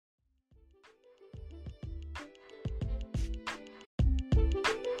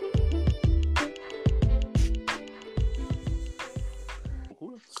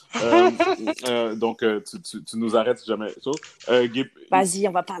Donc, tu nous arrêtes si jamais. Vas-y,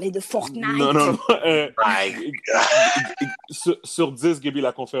 on va parler de Fortnite. Non. Sur 10, Gaby,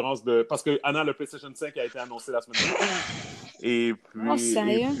 la conférence de... Parce que Anna, le PlayStation 5 a été annoncé la semaine dernière. Et puis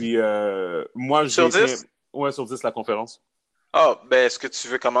moi, j'ai Sur été... 10? Ouais, sur 10, la conférence. Oh, ben, est-ce que tu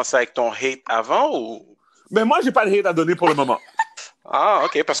veux commencer avec ton hate avant ou... Mais moi, j'ai pas de hate à donner pour le moment. Ah,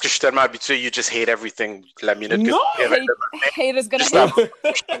 OK, parce que je suis tellement habitué, you just hate everything la minute Non! Hate is gonna Juste hate.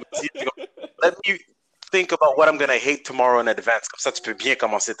 Let me think about what I'm gonna hate tomorrow in advance. Comme ça, tu peux bien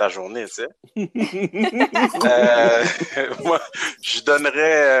commencer ta journée, tu sais. Moi, je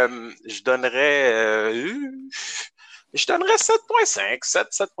donnerais 7.5,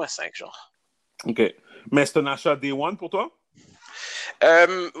 7.5, genre. OK. Mais c'est un achat Day One pour toi?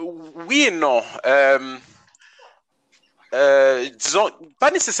 Oui et non. Disons,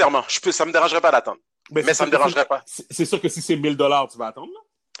 pas nécessairement. Ça me dérangerait pas d'attendre. Mais ça me dérangerait pas. C'est sûr que si c'est 1 000 $, tu vas attendre, là?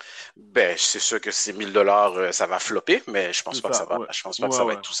 Ben, c'est sûr que ces 1 000 $, ça va flopper, mais je pense pas que ça va. Ouais. Je pense pas que ça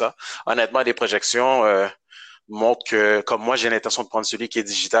va être tout ça. Honnêtement, les projections montrent que, comme moi, j'ai l'intention de prendre celui qui est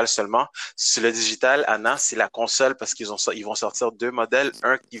digital seulement. Si le digital, Anna, c'est la console parce ils vont sortir 2 modèles.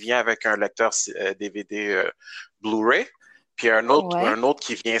 Un qui vient avec un lecteur DVD Blu-ray, puis un autre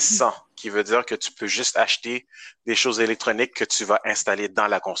qui vient sans, qui veut dire que tu peux juste acheter des choses électroniques que tu vas installer dans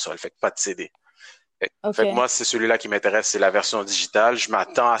la console. Fait que pas de CD. Fait que moi, c'est celui-là qui m'intéresse, c'est la version digitale. Je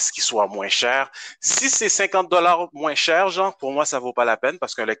m'attends à ce qu'il soit moins cher. Si c'est 50 $ moins cher, genre, pour moi, ça vaut pas la peine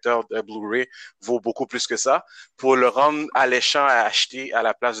parce qu'un lecteur de Blu-ray vaut beaucoup plus que ça. Pour le rendre alléchant à acheter à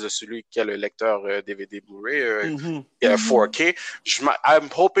la place de celui qui a le lecteur DVD Blu-ray 4K, I'm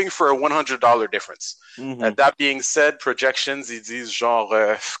hoping for a $100 difference. That being said, projections, ils disent genre,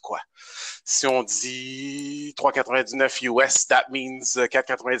 quoi? Si on dit 3,99 US, that means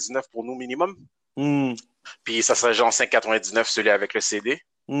 4,99 pour nous minimum. Puis ça serait genre 5,99 celui avec le CD.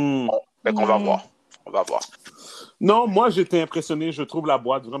 Bon, fait qu'on va voir. On va voir. Non, moi j'étais impressionné. Je trouve la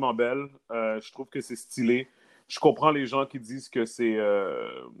boîte vraiment belle. Je trouve que c'est stylé. Je comprends les gens qui disent que c'est...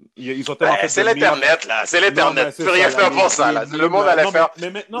 ils ont tellement fait c'est l'Internet, là. C'est l'Internet. Tu peux rien faire pour ça, là. Le monde allait faire...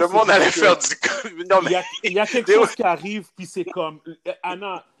 Le monde allait faire du... Non, mais... Il y a quelque chose qui arrive, puis c'est comme...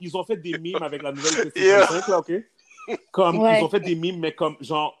 Anna, ils ont fait des mimes avec la nouvelle PlayStation 5, là, OK? Comme, ils ont fait des mimes, mais comme,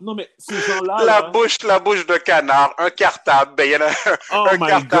 genre... Non, mais ces gens-là... La bouche de canard, un cartable, ben, il y en a un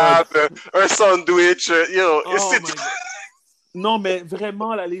cartable, un sandwich, Non, mais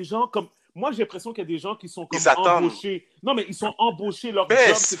vraiment, là, les gens, comme... Moi, j'ai l'impression qu'il y a des gens qui sont comme embauchés. Non, mais ils sont embauchés, leur job,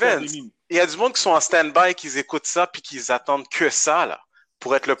 c'est faire des mimes. Il y a du monde qui sont en stand-by, qui écoutent ça, puis qui attendent que ça, là,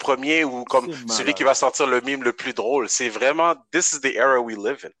 pour être le premier ou comme celui qui va sortir le mime le plus drôle. C'est vraiment, this is the era we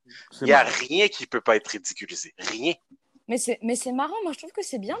live in. Il n'y a rien qui peut pas être ridiculisé. Rien. Mais c'est marrant, moi je trouve que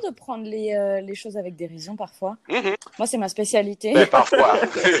c'est bien de prendre les choses avec dérision parfois. Moi c'est ma spécialité. Mais parfois.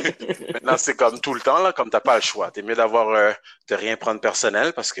 Maintenant c'est comme tout le temps, là, comme t'as pas le choix. T'es mieux de rien prendre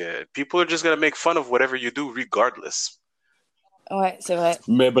personnel parce que people are just gonna make fun of whatever you do regardless. Ouais, c'est vrai.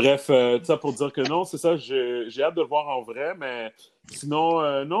 Mais bref, ça pour dire que non, c'est ça, j'ai hâte de le voir en vrai, mais sinon,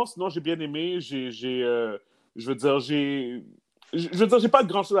 sinon j'ai bien aimé, je veux dire, j'ai pas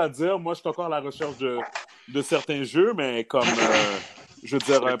grand-chose à dire. Moi, je suis encore à la recherche de certains jeux, mais comme, je veux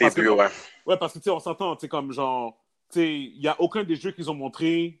dire... parce que, tu sais, on s'entend, tu sais, comme genre, tu sais, il n'y a aucun des jeux qu'ils ont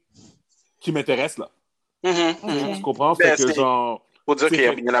montré qui m'intéresse, là. Tu comprends? Fait que, genre... Faut dire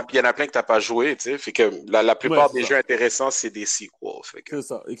qu'il y en a plein que tu n'as pas joué, tu sais. Fait que la plupart des jeux intéressants, c'est des sequels. C'est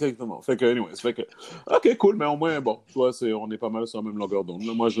ça, exactement. Fait que, anyways, OK, cool, mais au moins, bon, tu vois, on est pas mal sur la même longueur d'onde.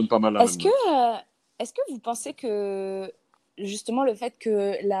 Moi, je donne pas mal la même. Est-ce que vous pensez que... Justement, le fait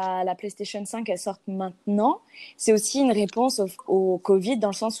que la PlayStation 5 elle sorte maintenant, c'est aussi une réponse au Covid, dans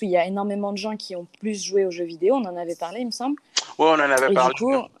le sens où il y a énormément de gens qui ont plus joué aux jeux vidéo. On en avait parlé, il me semble. Oui, on en avait parlé. Du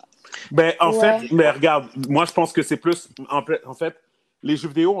coup, en fait, mais regarde, moi, je pense que c'est plus... En fait, les jeux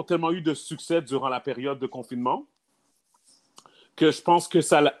vidéo ont tellement eu de succès durant la période de confinement que je pense que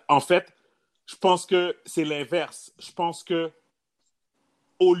ça... En fait, je pense que c'est l'inverse. Je pense que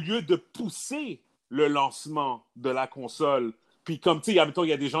au lieu de pousser le lancement de la console. Puis comme, tu sais, admettons, il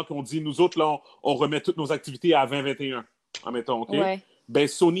y a des gens qui ont dit, nous autres, là, on remet toutes nos activités à 2021, admettons, OK? Ben,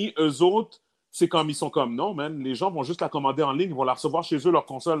 Sony, eux autres, c'est comme, ils sont comme, non, man, les gens vont juste la commander en ligne, ils vont la recevoir chez eux, leur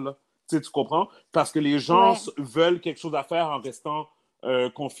console, là. Tu sais, tu comprends? Parce que les gens veulent quelque chose à faire en restant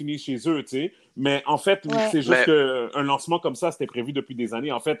confinés chez eux, tu sais. Mais en fait, c'est juste qu'un lancement comme ça, c'était prévu depuis des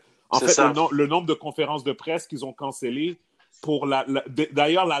années. En fait, le nombre de conférences de presse qu'ils ont cancellées pour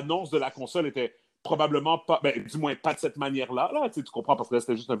d'ailleurs, l'annonce de la console était probablement pas, du moins pas de cette manière-là, là, tu comprends, parce que là,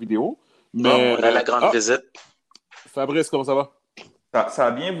 c'était juste une vidéo. Mais, on a la grande visite. Fabrice, comment ça va? Ça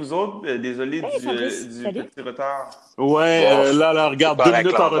va bien, vous autres? Désolé Hey, Fabrice, du salut. petit retard. Ouais, Bon, là, c'est regarde, 2 correct,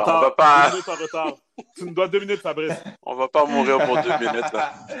 minutes là. en On va retard. pas, 2 minutes en retard. Tu me dois 2 minutes, Fabrice. on va pas mourir pour 2 minutes,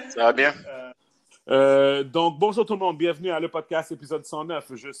 là. Ça va bien? Donc, bonjour tout le monde. Bienvenue à le podcast épisode 109.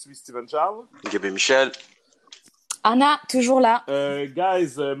 Je suis Steven Charles. Gabi Michel. Anna, toujours là.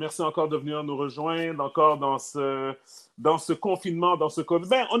 Guys, merci encore de venir nous rejoindre encore dans ce confinement, dans ce Covid.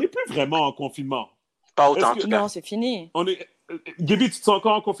 Ben, on n'est plus vraiment en confinement. Pas autant, en tout cas. Non, c'est fini. Gaby, tu te sens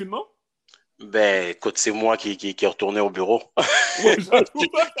encore en confinement? Ben, écoute, c'est moi qui est retourné au bureau. Ouais, j'avoue.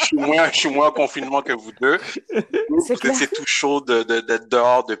 Je suis moins en confinement que vous deux. Peut-être c'est tout chaud d'être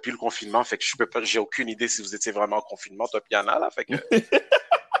dehors depuis le confinement. Fait que j'ai aucune idée si vous étiez vraiment en confinement, toi, Piana, là. Fait que.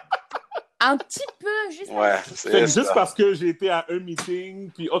 Un petit peu, juste. Ouais, c'est juste parce que j'ai été à un meeting,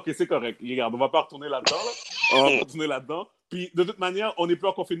 puis OK, c'est correct. Regarde, on va pas retourner là-dedans, là. On va pas retourner là-dedans. Puis, de toute manière, on n'est plus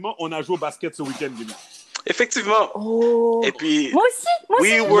en confinement. On a joué au basket ce week-end, Gaby. Effectivement. Oh. Et puis. Moi aussi.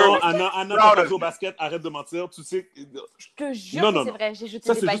 Non, Anna, t'as pas joué au basket. Arrête de mentir. Tu sais. Je te jure que c'est vrai. J'ai jeté des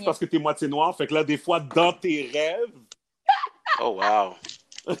paniers. Ça, c'est juste parce que t'es moitié noire. Fait que là, des fois, dans tes rêves. Oh, wow.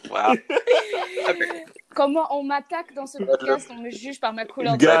 Wow. Comment on m'attaque dans ce podcast, on me juge par ma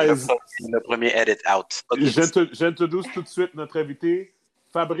couleur de peau. Guys, le premier edit out. Okay. J'introduce tout de suite notre invité,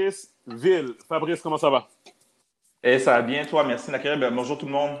 Fabrice Ville. Fabrice, comment ça va? Ça va bien, toi. Merci de l'accueil. Bonjour tout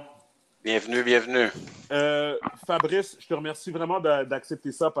le monde. Bienvenue. Fabrice, je te remercie vraiment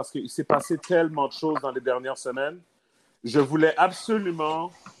d'accepter ça parce qu'il s'est passé tellement de choses dans les dernières semaines. Je voulais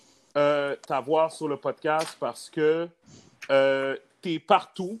absolument t'avoir sur le podcast parce que tu es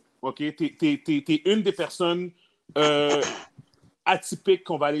partout. OK? T'es une des personnes atypiques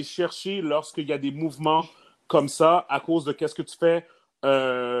qu'on va aller chercher lorsqu'il y a des mouvements comme ça à cause de qu'est-ce que tu fais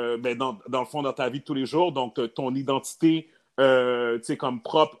dans le fond dans ta vie de tous les jours. Donc, ton identité comme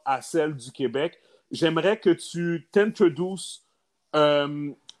propre à celle du Québec. J'aimerais que tu t'introduises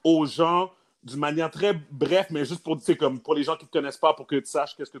aux gens d'une manière très brève, mais juste pour les gens qui ne te connaissent pas, pour que tu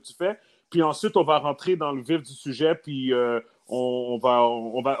saches qu'est-ce que tu fais. Puis ensuite, on va rentrer dans le vif du sujet, puis on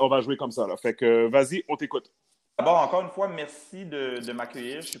va jouer comme ça. Là. Fait que vas-y, on t'écoute. D'abord, encore une fois, merci de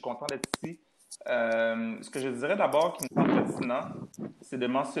m'accueillir. Je suis content d'être ici. Ce que je dirais d'abord qui me semble pertinent, c'est de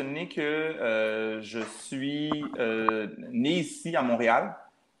mentionner que je suis né ici à Montréal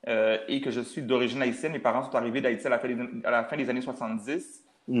et que je suis d'origine haïtienne. Mes parents sont arrivés d'Haïti à la fin des années 70.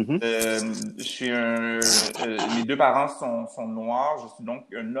 Mm-hmm. Mes deux parents sont noirs. Je suis donc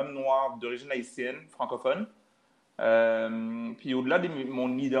un homme noir d'origine haïtienne, francophone. Puis au-delà de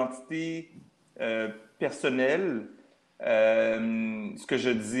mon identité personnelle, ce que je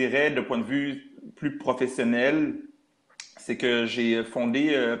dirais de point de vue plus professionnel, c'est que j'ai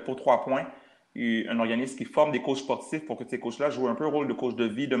fondé pour 3 points un organisme qui forme des coachs sportifs pour que ces coachs-là jouent un peu le rôle de coach de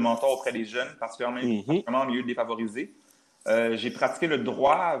vie, de mentor auprès des jeunes, particulièrement en milieu défavorisé. J'ai pratiqué le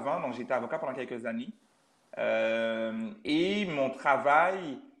droit avant, donc j'ai été avocat pendant quelques années. Et mon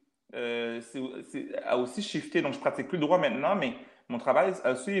travail a aussi shifté, donc je pratique plus le droit maintenant, mais mon travail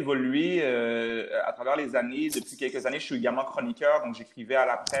a aussi évolué à travers les années. Depuis quelques années, je suis également chroniqueur, donc j'écrivais à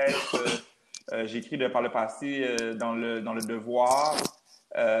la presse, j'ai écrit par le passé dans le Devoir.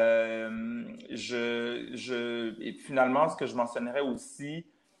 Et finalement, ce que je mentionnerais aussi,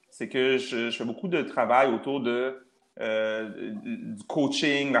 c'est que je fais beaucoup de travail autour du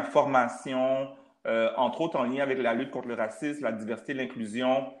coaching, la formation, entre autres en lien avec la lutte contre le racisme, la diversité,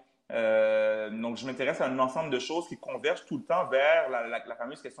 l'inclusion. Donc, je m'intéresse à un ensemble de choses qui convergent tout le temps vers la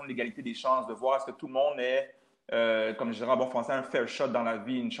fameuse question de l'égalité des chances, de voir est-ce que tout le monde est, comme je dirais en bon français, un fair shot dans la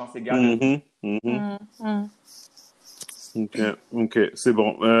vie, une chance égale. OK, c'est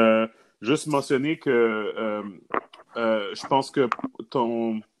bon. Juste mentionner que je pense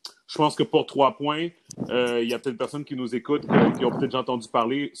que pour 3 points, il y a peut-être des personnes qui nous écoutent qui ont peut-être déjà entendu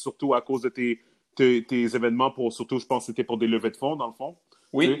parler, surtout à cause de tes événements, surtout, je pense que c'était pour des levées de fonds, dans le fond.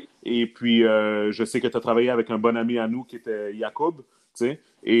 Oui. Et puis, je sais que tu as travaillé avec un bon ami à nous qui était Yacoub.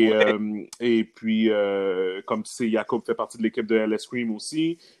 Et puis, comme tu sais, Yacoub fait partie de l'équipe de LS Cream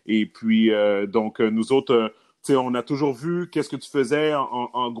aussi. Et puis, donc, nous autres, on a toujours vu qu'est-ce que tu faisais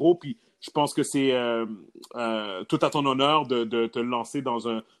en gros. Puis, je pense que c'est tout à ton honneur de te lancer dans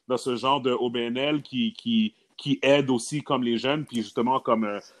ce genre de OBNL qui aide aussi comme les jeunes. Puis, justement,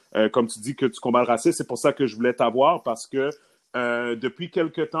 comme tu dis que tu combats le racisme, c'est pour ça que je voulais t'avoir parce que depuis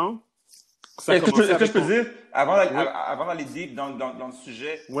quelque temps, est-ce que je peux dire, avant d'aller deep dans le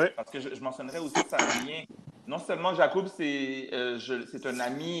sujet, parce que je mentionnerais aussi que ça a un lien. Non seulement Jacob, c'est un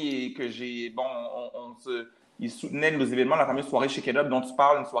ami et que j'ai, il soutenait nos événements, la fameuse soirée Shake It Up dont tu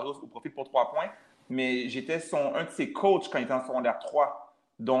parles, une soirée au profit pour 3 points, mais j'étais un de ses coachs quand il était en secondaire 3.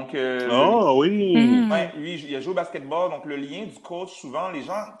 Donc, Oh oui! ouais, lui, il a joué au basketball. Donc, le lien du coach, souvent, les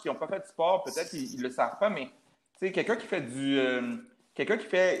gens qui n'ont pas fait de sport, peut-être ils ne le savent pas, mais tu sais, quelqu'un qui fait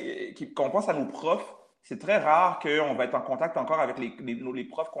qu'on pense à nos profs, c'est très rare qu'on va être en contact encore avec les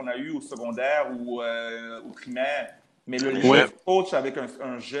profs qu'on a eus au secondaire ou au primaire. Mais le lien du coach avec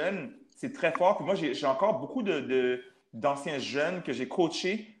un jeune, c'est très fort. Puis moi, j'ai encore beaucoup d'anciens jeunes que j'ai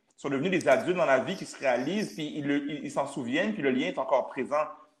coachés sont devenus des adultes dans la vie qui se réalisent, puis ils s'en souviennent, puis le lien est encore présent.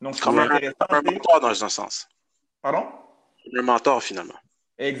 Donc, c'est intéressant. Comme un mentor dans un sens. Pardon? Un mentor, finalement.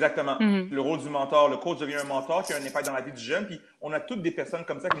 Exactement. Le rôle du mentor. Le coach devient un mentor qui a un impact dans la vie du jeune. Puis, on a toutes des personnes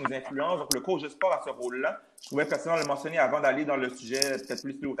comme ça qui nous influencent. Donc, le coach de sport a ce rôle-là. Je trouvais pertinent de le mentionner avant d'aller dans le sujet peut-être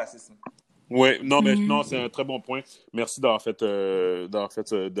plus lié au racisme. Oui, non, mais non, c'est un très bon point. Merci d'amener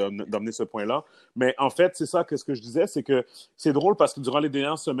ce point-là. Mais en fait, c'est ça que ce que je disais, c'est que c'est drôle parce que durant les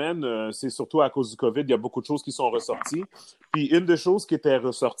dernières semaines, c'est surtout à cause du COVID, il y a beaucoup de choses qui sont ressorties. Puis une des choses qui était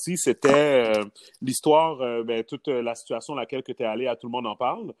ressortie, c'était l'histoire, toute la situation dans laquelle tu es allé, à Tout le monde en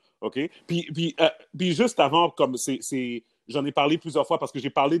parle, OK? Puis juste avant, comme j'en ai parlé plusieurs fois parce que j'ai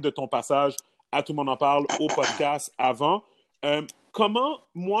parlé de ton passage à Tout le monde en parle au podcast avant. Comment,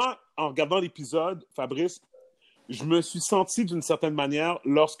 moi, en regardant l'épisode, Fabrice, je me suis senti d'une certaine manière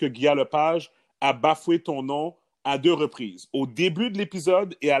lorsque Guy Lepage a bafoué ton nom à 2 reprises, au début de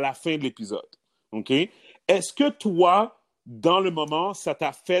l'épisode et à la fin de l'épisode. OK? Est-ce que toi, dans le moment, ça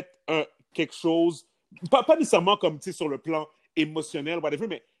t'a fait quelque chose, pas nécessairement comme sur le plan émotionnel, whatever,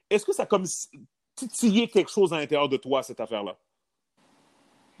 mais est-ce que ça a comme titillé quelque chose à l'intérieur de toi, cette affaire-là?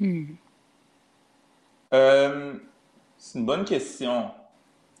 C'est une bonne question.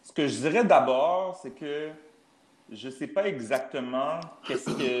 Ce que je dirais d'abord, c'est que je ne sais pas exactement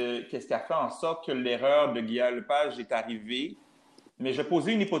qu'est-ce qui a fait en sorte que l'erreur de Guy Lepage est arrivée, mais je vais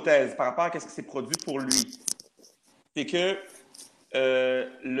poser une hypothèse par rapport à ce qui s'est produit pour lui. C'est que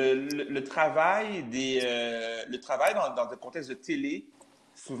le travail dans le contexte de télé,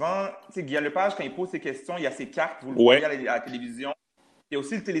 souvent, tu sais, Guy Lepage, quand il pose ses questions, il y a ses cartes, vous le voyez à la télévision. Il y a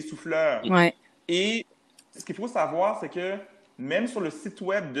aussi le télésouffleur. Ouais. Et ce qu'il faut savoir, c'est que même sur le site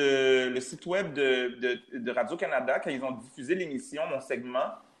web de Radio-Canada, quand ils ont diffusé l'émission, mon segment,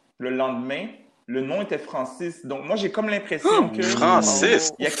 le lendemain, le nom était Francis. Donc, moi, j'ai comme l'impression que...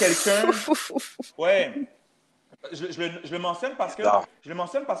 Francis! Il y a quelqu'un... Ouais. Je le mentionne parce que...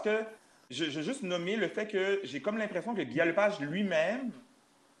 Je veux juste nommer le fait que j'ai comme l'impression que Guy Lepage lui-même,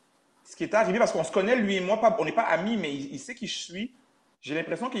 ce qui est arrivé, parce qu'on se connaît, lui et moi, on n'est pas amis, mais il sait qui je suis. J'ai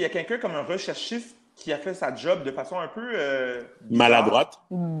l'impression qu'il y a quelqu'un comme un recherchiste qui a fait sa job de façon un peu maladroite.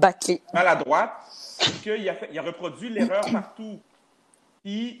 Bâclée. Maladroite. Il a reproduit l'erreur partout.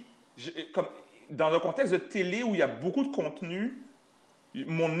 Puis, comme, dans le contexte de télé où il y a beaucoup de contenu,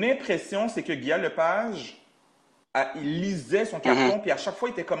 mon impression, c'est que Guy Lepage, il lisait son carton, puis à chaque fois,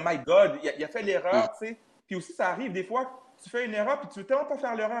 il était comme « My God! » Il a fait l'erreur, tu sais. Puis aussi, ça arrive des fois, tu fais une erreur, puis tu veux tellement pas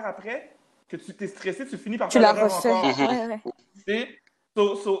faire l'erreur après que tu t'es stressé, tu finis par faire l'erreur encore. Ouais.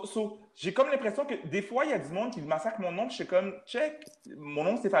 J'ai comme l'impression que des fois, il y a du monde qui massacre mon nom, puis je suis comme, check, mon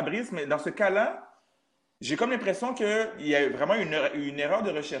nom c'est Fabrice, mais dans ce cas-là, j'ai comme l'impression qu'il y a vraiment une erreur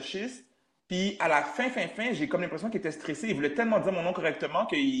de recherchiste, puis à la fin, j'ai comme l'impression qu'il était stressé, il voulait tellement dire mon nom correctement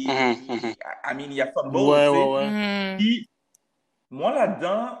qu'il il y a fumble, ouais. Puis, moi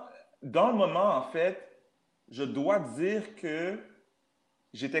là-dedans, dans le moment, en fait, je dois dire que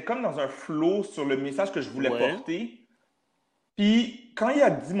j'étais comme dans un flow sur le message que je voulais porter. Puis, quand il a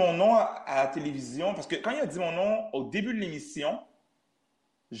dit mon nom à la télévision, parce que quand il a dit mon nom au début de l'émission,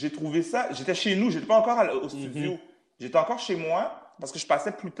 j'ai trouvé ça... J'étais chez nous, je n'étais pas encore au studio. J'étais encore chez moi, parce que je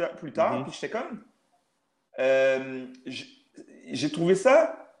passais plus tard, puis j'étais comme... j'ai trouvé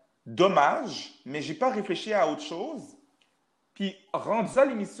ça dommage, mais j'ai pas réfléchi à autre chose. Puis, rendu à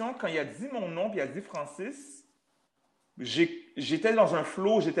l'émission, quand il a dit mon nom, puis il a dit Francis, j'étais dans un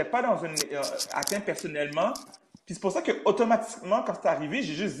flow, j'étais pas dans une atteint personnellement. Puis c'est pour ça que automatiquement, quand c'est arrivé,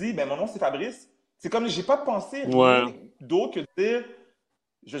 j'ai juste dit, ben mon nom c'est Fabrice. C'est comme j'ai pas pensé rien d'autre que de dire,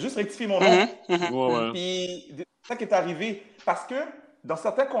 je vais juste rectifier mon nom. Puis c'est ça qui est arrivé. Parce que dans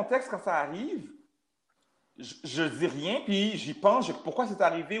certains contextes, quand ça arrive, je dis rien, puis j'y pense, pourquoi c'est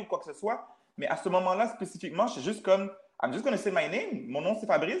arrivé ou quoi que ce soit. Mais à ce moment-là, spécifiquement, je suis juste comme, I'm just gonna say my name. Mon nom c'est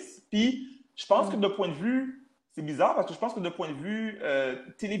Fabrice. Puis je pense que de point de vue, c'est bizarre parce que je pense que de point de vue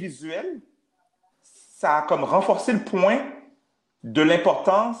télévisuel, ça a comme renforcé le point de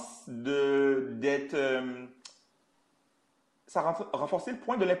l'importance d'être... ça a renforcé le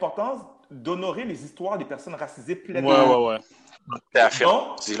point de l'importance d'honorer les histoires des personnes racisées pleinement. Ouais.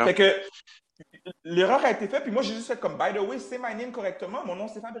 Donc, fait que l'erreur a été faite, puis moi, j'ai juste fait comme, by the way, say my name correctement, mon nom,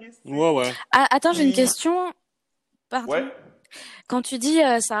 c'est Fabrice. Ouais. Ah, attends, j'ai une question. Pardon. Ouais. Quand tu dis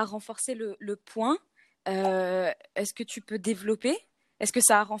ça a renforcé le point, est-ce que tu peux développer? Est-ce que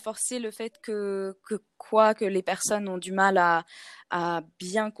ça a renforcé le fait que les personnes ont du mal à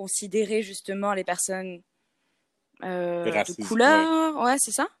bien considérer justement les personnes de couleur? Ouais,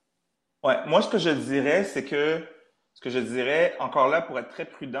 c'est ça? Ouais, moi, ce que je dirais, encore là, pour être très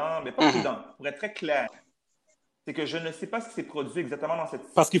prudent, mais pas prudent, pour être très clair, c'est que je ne sais pas ce qui s'est produit exactement dans cette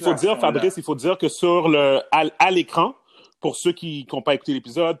situation. Parce qu'il faut dire, Fabrice, il faut dire que à l'écran, pour ceux qui n'ont pas écouté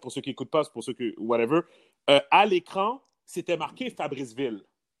l'épisode, pour ceux qui n'écoutent pas, pour ceux qui, whatever, à l'écran, c'était marqué Fabriceville.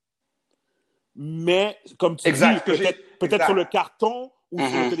 Mais, comme tu dis, peut-être sur le carton ou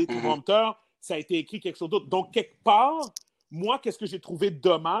sur le téléprompteur, ça a été écrit quelque chose d'autre. Donc, quelque part, moi, qu'est-ce que j'ai trouvé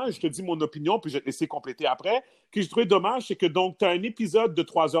dommage, je te dis mon opinion, puis je vais te laisser compléter après, que j'ai trouvé dommage, c'est que donc, tu as un épisode de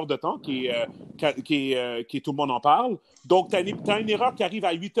 3 heures de temps qui est tout le monde en parle. Donc, tu as une erreur qui arrive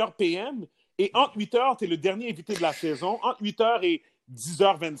à 8h PM, et entre 8h, tu es le dernier invité de la saison. Entre 8h et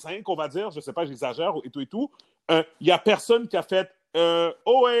 10h25, on va dire, je ne sais pas, j'exagère, et tout. Il n'y a personne qui a fait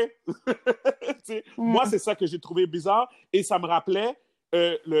oh ouais! Moi, c'est ça que j'ai trouvé bizarre, et ça me rappelait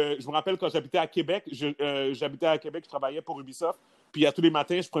je me rappelle quand j'habitais à Québec, je travaillais pour Ubisoft, puis tous les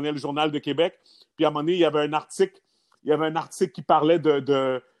matins, je prenais le journal de Québec, puis à un moment donné, il y avait un article qui parlait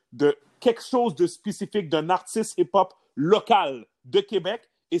de quelque chose de spécifique d'un artiste hip-hop local de Québec,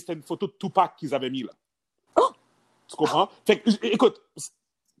 et c'était une photo de Tupac qu'ils avaient mis là. Oh! Tu comprends? Fait que, écoute,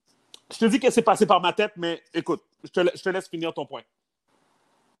 je te dis que c'est passé par ma tête, mais écoute, je te laisse finir ton point.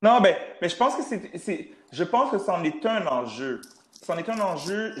 Non, mais je pense que c'en est un enjeu. C'en est un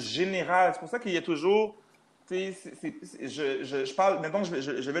enjeu général. C'est pour ça qu'il y a toujours, je parle, maintenant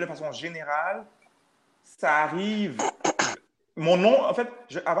je vais de façon générale, ça arrive. Mon nom, en fait,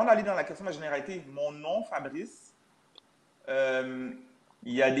 avant d'aller dans la question de la généralité, mon nom, Fabrice, il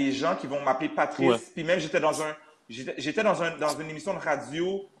y a des gens qui vont m'appeler Patrice. Ouais. Puis même, j'étais dans une émission de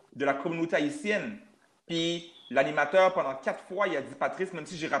radio de la communauté haïtienne. Puis l'animateur, pendant 4 fois, il a dit Patrice, même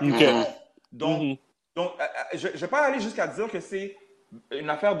si j'ai rappelé mon nom. Donc, je ne vais pas aller jusqu'à dire que c'est une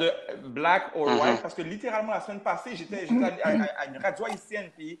affaire de black or white, parce que littéralement, la semaine passée, j'étais à une radio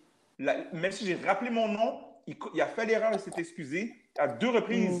haïtienne, puis même si j'ai rappelé mon nom, il a fait l'erreur, il s'est excusé. À 2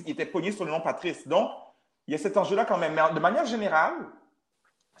 reprises, il était pogné sur le nom Patrice. Donc, il y a cet enjeu-là quand même. Mais de manière générale,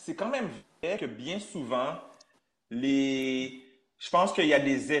 c'est quand même vrai que bien souvent, je pense qu'il y a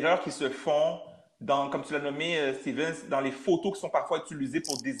des erreurs qui se font comme tu l'as nommé, Steven, dans les photos qui sont parfois utilisées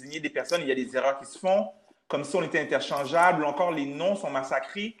pour désigner des personnes, il y a des erreurs qui se font, comme si on était interchangeables, ou encore les noms sont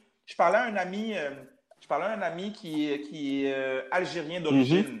massacrés. Je parlais à un ami qui est algérien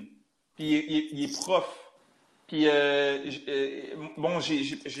d'origine, puis il est prof. Puis, bon,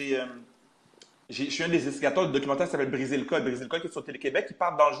 je suis un des investigateurs de documentaire qui s'appelle Briser le Code. Briser le Code qui est sur Télé-Québec, qui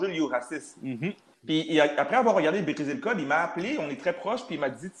parle d'enjeux liés au racisme. Puis, après avoir regardé Briser le Code, il m'a appelé, on est très proches, puis il m'a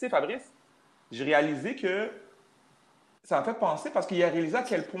dit, tu sais, Fabrice, j'ai réalisé que ça m'a fait penser parce qu'il a réalisé à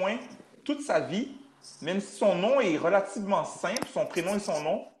quel point toute sa vie, même si son nom est relativement simple, son prénom et son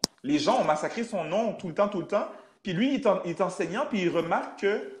nom, les gens ont massacré son nom tout le temps. Puis lui, il est enseignant, puis il remarque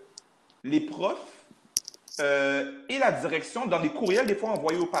que les profs et la direction, dans les courriels des fois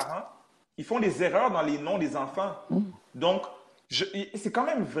envoyés aux parents, ils font des erreurs dans les noms des enfants. Donc, c'est quand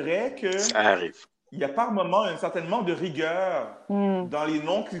même vrai que ça arrive. Il y a par moment un certain manque de rigueur dans les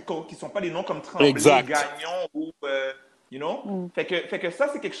noms qui ne sont pas des noms comme Tremblay, Gagnon ou, you know? Fait que ça,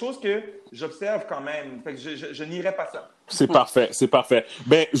 c'est quelque chose que j'observe quand même. Fait que je n'irai pas ça. C'est parfait.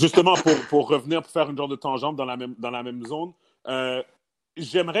 Ben, justement, pour revenir, pour faire une genre de tangente dans la même zone,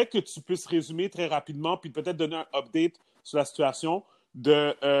 j'aimerais que tu puisses résumer très rapidement, puis peut-être donner un update sur la situation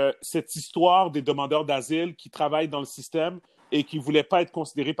de cette histoire des demandeurs d'asile qui travaillent dans le système et qui ne voulaient pas être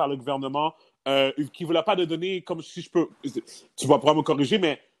considérés par le gouvernement, qui ne voulaient pas de donner, comme si je peux, tu vas pouvoir me corriger,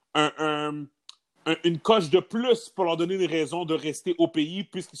 mais une coche de plus pour leur donner une raison de rester au pays,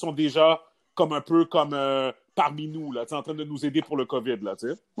 puisqu'ils sont déjà comme un peu comme parmi nous, là, en train de nous aider pour le COVID, là, tu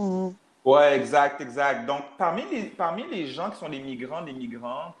sais. Oui, exact. Donc, parmi les gens qui sont des migrants, des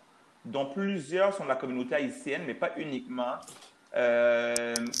migrantes, dont plusieurs sont de la communauté haïtienne, mais pas uniquement,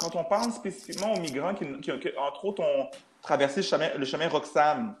 quand on pense spécifiquement aux migrants qui entre autres, ont traversé le chemin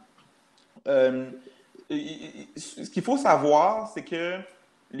Roxham, ce qu'il faut savoir, c'est que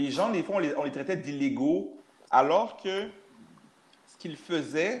les gens, des fois, on les traitait d'illégaux, alors que ce qu'ils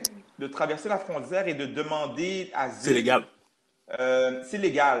faisaient de traverser la frontière et de demander asile... C'est légal. C'est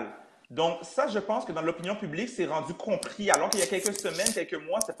légal. Donc, ça, je pense que dans l'opinion publique, c'est rendu compris, alors qu'il y a quelques semaines, quelques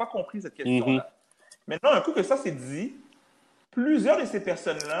mois, c'est pas compris cette question-là. Maintenant, un coup que ça c'est dit, plusieurs de ces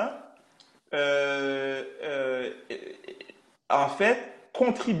personnes-là, en fait,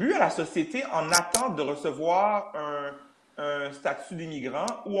 contribuent à la société en attente de recevoir un statut d'immigrant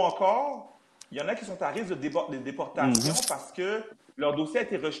ou encore, il y en a qui sont à risque de déportation parce que leur dossier a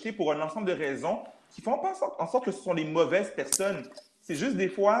été rejeté pour un ensemble de raisons qui font pas en sorte que ce sont des mauvaises personnes. C'est juste des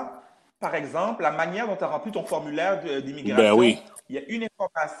fois, par exemple, la manière dont tu as rempli ton formulaire d'immigration, oui. il y a une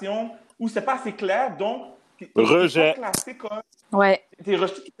information où c'est pas assez clair, donc rejet. Classé comme t'es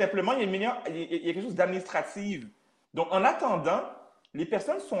rejeté tout simplement, il y a quelque chose d'administratif. Donc, en attendant, les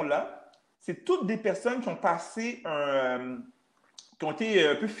personnes sont là. C'est toutes des personnes qui ont passé qui ont été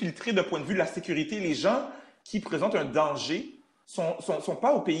un peu filtrées d'un point de vue de la sécurité. Les gens qui présentent un danger sont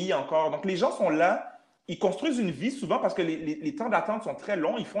pas au pays encore. Donc, les gens sont là. Ils construisent une vie souvent parce que les temps d'attente sont très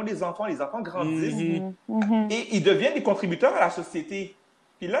longs. Ils font des enfants, les enfants grandissent et ils deviennent des contributeurs à la société.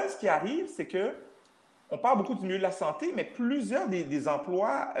 Puis là, ce qui arrive, c'est que on parle beaucoup du milieu de la santé, mais plusieurs des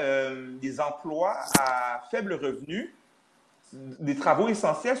emplois à faible revenu, des travaux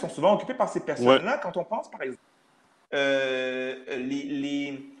essentiels sont souvent occupés par ces personnes-là. Quand on pense, par exemple,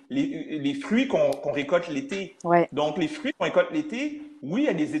 les fruits qu'on récolte l'été. Donc, les fruits qu'on récolte l'été, oui, il y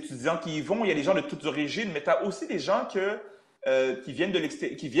a des étudiants qui y vont, il y a des gens de toutes origines, mais tu as aussi des gens qui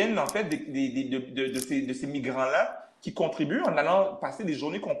viennent en fait de ces migrants-là qui contribuent en allant passer des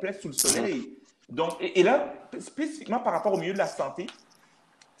journées complètes sous le soleil. Donc, et là, spécifiquement par rapport au milieu de la santé,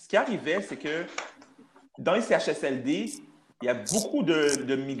 ce qui arrivait, c'est que dans les CHSLD, il y a beaucoup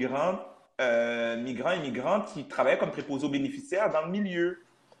de migrants et migrantes qui travaillaient comme préposés aux bénéficiaires dans le milieu.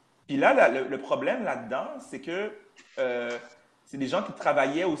 Puis là, le problème là-dedans, c'est que c'est des gens qui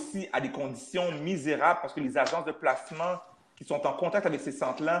travaillaient aussi à des conditions misérables parce que les agences de placement qui sont en contact avec ces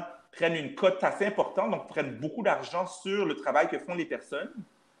centres-là prennent une cote assez importante, donc prennent beaucoup d'argent sur le travail que font les personnes.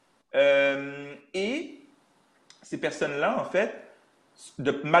 Et ces personnes-là, en fait,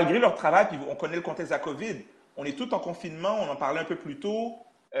 malgré leur travail, puis on connaît le contexte de la COVID, on est tous en confinement, on en parlait un peu plus tôt,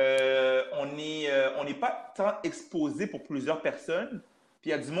 on n'est pas tant exposé pour plusieurs personnes. Puis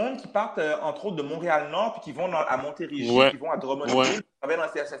il y a du monde qui partent, entre autres, de Montréal-Nord, puis qui vont à Montérégie, qui vont à Drummondville, qui travaillent dans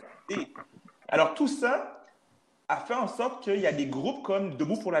la CHSLD. Alors tout ça a fait en sorte qu'il y a des groupes comme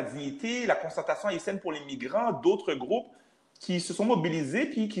Debout pour la dignité, la Concertation haïtienne pour les migrants, d'autres groupes qui se sont mobilisés,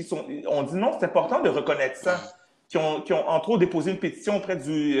 puis ont dit non, c'est important de reconnaître ça, qui ont entre autres déposé une pétition auprès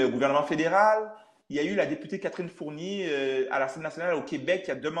du gouvernement fédéral. Il y a eu la députée Catherine Fournier à l'Assemblée nationale au Québec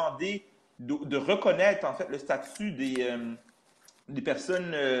qui a demandé de reconnaître en fait le statut des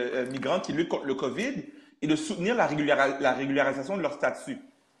personnes migrantes qui luttent contre le COVID et de soutenir la régularisation de leur statut.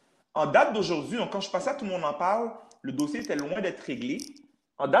 En date d'aujourd'hui, donc quand je passais à Tout le monde en parle, le dossier était loin d'être réglé.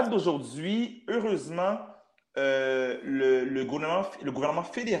 En date d'aujourd'hui, heureusement, le gouvernement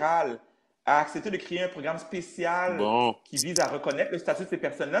fédéral a accepté de créer un programme spécial qui vise à reconnaître le statut de ces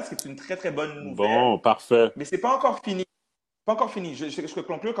personnes-là, ce qui est une très, très bonne nouvelle. Bon, parfait. Mais c'est pas encore fini. Pas encore fini. Je peux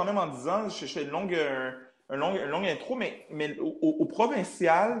conclure quand même en disant, je fais une longue intro, mais au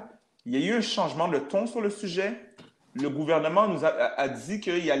provincial, il y a eu un changement de ton sur le sujet. Le gouvernement nous a dit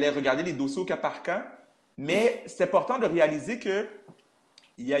qu'il allait regarder les dossiers au cas par cas, mais c'est important de réaliser qu'il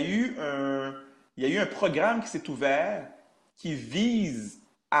y a eu un programme qui s'est ouvert qui vise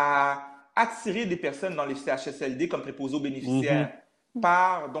à attirer des personnes dans les CHSLD comme préposés aux bénéficiaires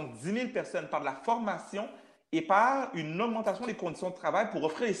par donc 10 000 personnes, par de la formation et par une augmentation des conditions de travail pour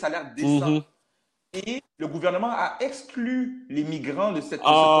offrir des salaires décents. Et le gouvernement a exclu les migrants de ce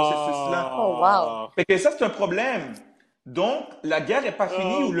processus-là. Oh, wow! Fait que ça, c'est un problème. Donc, la guerre n'est pas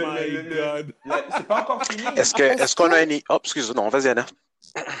finie. C'est pas encore fini. Est-ce qu'on a une... Oh, excuse-moi. Non, vas-y, Anna.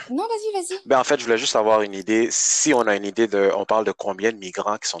 Non, vas-y. Ben, en fait, je voulais juste avoir une idée. Si on a une idée on parle de combien de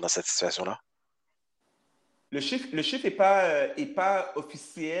migrants qui sont dans cette situation-là? Le chiffre est pas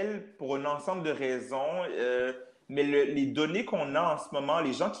officiel pour un ensemble de raisons, mais les données qu'on a en ce moment,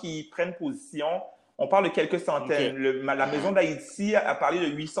 les gens qui prennent position, on parle de quelques centaines. La Maison d'Haïti a parlé de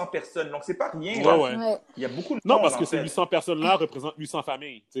 800 personnes, donc c'est pas rien. Il y a beaucoup de monde. Non, parce que ces 800 personnes-là représentent 800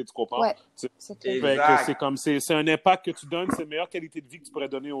 familles, tu comprends? Ouais, c'est un impact que tu donnes, c'est une meilleure qualité de vie que tu pourrais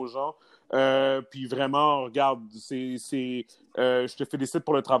donner aux gens. Puis vraiment, regarde, je te félicite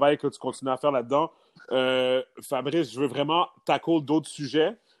pour le travail que tu continues à faire là-dedans. Fabrice, je veux vraiment tackle d'autres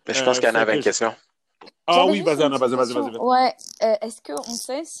sujets. Mais je pense qu'Anna avait une question. Ah oui, vas-y, Anna, vas-y. Ouais, est-ce qu'on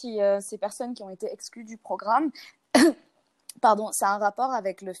sait si ces personnes qui ont été exclues du programme, pardon, ça a un rapport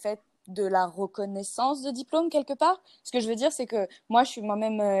avec le fait de la reconnaissance de diplôme quelque part? Ce que je veux dire, c'est que moi, je suis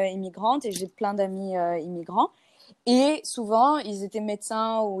moi-même immigrante et j'ai plein d'amis immigrants. Et souvent, ils étaient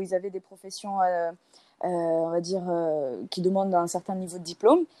médecins ou ils avaient des professions, on va dire, qui demandent un certain niveau de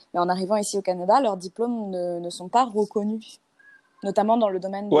diplôme. Mais en arrivant ici au Canada, leurs diplômes ne sont pas reconnus, notamment dans le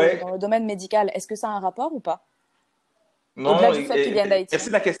domaine médical. Est-ce que ça a un rapport ou pas? Non, au-delà du fait qu'ils viennent d'Haïti. Merci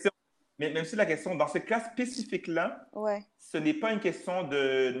de la question. Mais même si la question, dans ce cas spécifique-là, ce n'est pas une question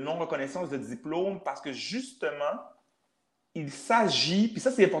de non-reconnaissance de diplôme parce que justement, il s'agit, puis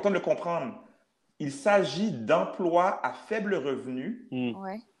ça c'est important de le comprendre, il s'agit d'emplois à faible revenu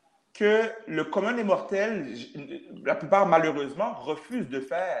que le commun des mortels, la plupart malheureusement, refusent de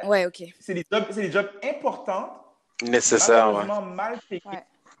faire. C'est des jobs importants, malheureusement mal payés,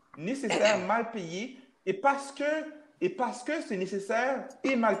 nécessaires, mal payés, et parce que c'est nécessaire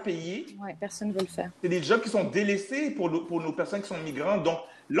et mal payé, personne ne veut le faire. C'est des jobs qui sont délaissés pour nos personnes qui sont migrantes. Donc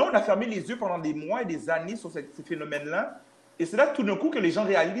là, on a fermé les yeux pendant des mois et des années sur ces phénomènes-là. Et c'est là tout d'un coup que les gens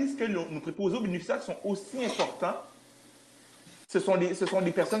réalisent que nos préposés aux bénéficiaires sont aussi importants. Ce sont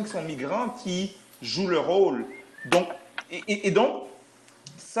des personnes qui sont migrantes qui jouent le rôle. Donc, donc,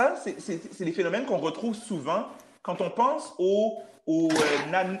 ça, c'est des phénomènes qu'on retrouve souvent quand on pense aux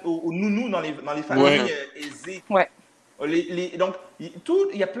nounous dans les familles aisées. Donc,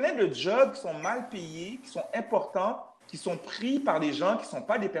 il y a plein de jobs qui sont mal payés, qui sont importants, qui sont pris par des gens qui ne sont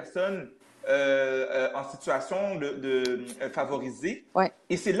pas des personnes en situation de favorisée.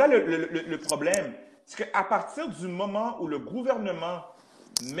 Et c'est là le problème. C'est qu'à partir du moment où le gouvernement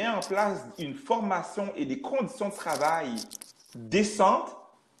met en place une formation et des conditions de travail décentes,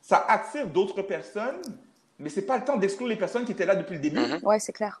 ça attire d'autres personnes, mais ce n'est pas le temps d'exclure les personnes qui étaient là depuis le début. Oui,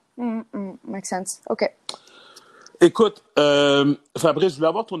 c'est clair. Makes sense. OK. Écoute, Fabrice, je voulais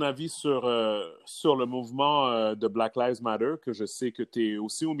avoir ton avis sur le mouvement de Black Lives Matter, que je sais que tu es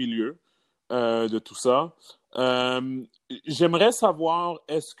aussi au milieu de tout ça. J'aimerais savoir,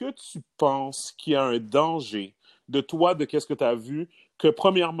 est-ce que tu penses qu'il y a un danger de toi, de qu'est-ce que tu as vu, que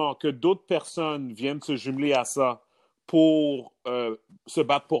premièrement, que d'autres personnes viennent se jumeler à ça pour se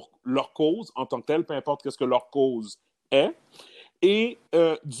battre pour leur cause en tant que telle, peu importe qu'est-ce que leur cause est. Et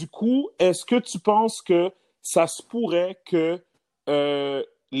du coup, est-ce que tu penses que ça se pourrait que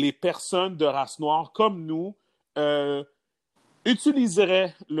les personnes de race noire comme nous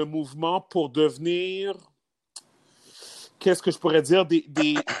utiliseraient le mouvement pour devenir, qu'est-ce que je pourrais dire,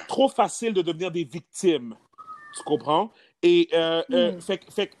 trop facile de devenir des victimes. Tu comprends? Et fait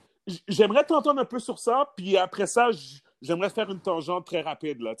que j'aimerais t'entendre un peu sur ça, puis après ça, j'aimerais faire une tangente très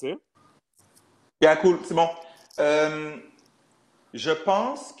rapide, là, tu sais. Bien, cool, c'est bon. Je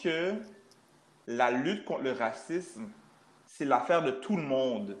pense que la lutte contre le racisme, c'est l'affaire de tout le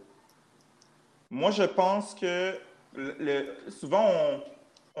monde. Moi, je pense que souvent,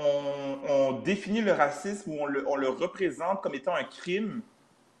 on définit le racisme ou on le représente comme étant un crime,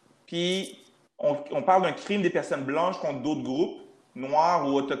 puis on parle d'un crime des personnes blanches contre d'autres groupes, noirs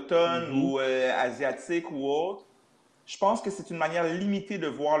ou autochtones ou asiatiques ou autres. Je pense que c'est une manière limitée de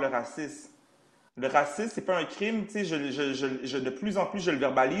voir le racisme. Le racisme, c'est pas un crime, tu sais, de plus en plus, je le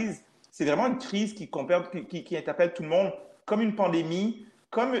verbalise. C'est vraiment une crise qui interpelle tout le monde, comme une pandémie,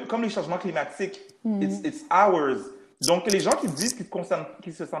 comme les changements climatiques. It's ours. Donc, les gens qui disent qu'ils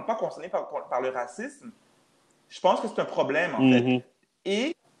ne se sentent pas concernés par le racisme, je pense que c'est un problème, en fait.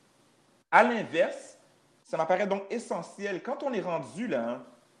 Et, à l'inverse, ça m'apparaît donc essentiel, quand on est rendu là,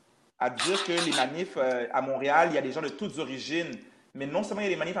 à dire que les manifs à Montréal, il y a des gens de toutes origines, mais non seulement il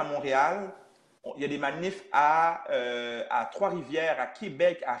y a des manifs à Montréal, il y a des manifs à Trois-Rivières, à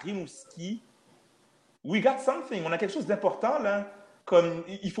Québec, à Rimouski. We got something. On a quelque chose d'important, là. Comme,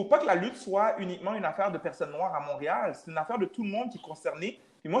 il ne faut pas que la lutte soit uniquement une affaire de personnes noires à Montréal. C'est une affaire de tout le monde qui est concerné.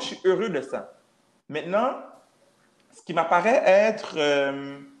 Et moi, je suis heureux de ça. Maintenant, ce qui m'apparaît être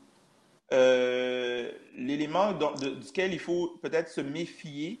l'élément duquel il faut peut-être se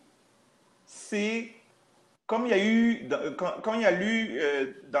méfier, c'est comme il y a eu, quand il y a eu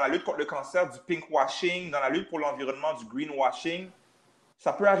dans la lutte contre le cancer du pinkwashing, dans la lutte pour l'environnement du greenwashing,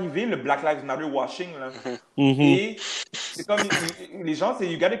 ça peut arriver le Black Lives Matter washing. Là. Et c'est comme, les gens, c'est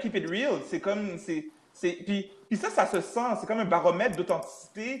you gotta keep it real. C'est comme, puis ça se sent. C'est comme un baromètre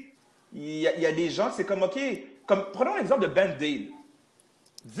d'authenticité. Il y a des gens, c'est comme, OK, prenons l'exemple de Band-Aid.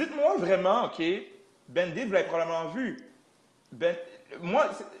 Dites-moi vraiment, OK, Band-Aid, vous l'avez probablement vu. Moi,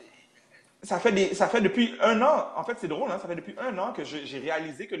 ça fait depuis 1 an, en fait, c'est drôle, hein, ça fait depuis 1 an que j'ai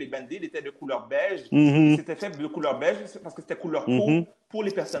réalisé que les Band-Aid étaient de couleur beige. C'était fait de couleur beige parce que c'était couleur peau pour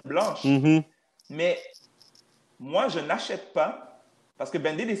les personnes blanches. Mais moi, je n'achète pas, parce que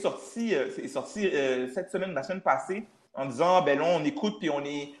Band-Aid est sorti cette semaine, la semaine passée, en disant, ben là, on écoute puis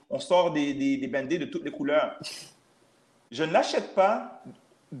on sort des Band-Aid de toutes les couleurs. Je n'achète pas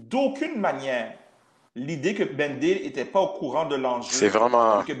d'aucune manière l'idée que Band-Aid n'était pas au courant de l'enjeu. C'est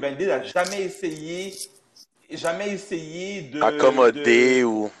vraiment... Et que Band-Aid n'a jamais essayé de... accommoder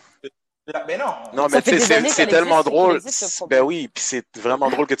ou... Ben non. Non, mais tu sais, c'est tellement drôle. Ben oui, puis c'est vraiment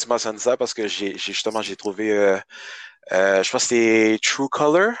drôle que tu mentionnes ça parce que j'ai trouvé Je pense que c'est True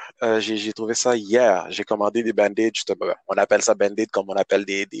Color. J'ai trouvé ça hier. J'ai commandé des Band-Aids, justement. On appelle ça Band-Aid comme on appelle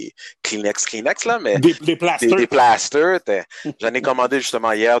des Kleenex, là, mais des plasters. Des plasters. J'en ai commandé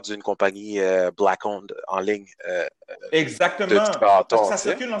justement hier d'une compagnie Black-owned en ligne. Exactement. Bâton, parce que ça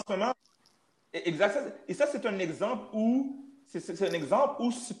circule en ce moment. Exact. Et ça, c'est un exemple où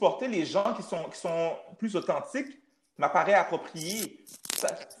supporter les gens qui sont plus authentiques m'apparaît approprié.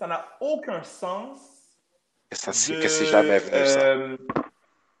 Ça n'a aucun sens. Ça, que c'est jamais venu, ça.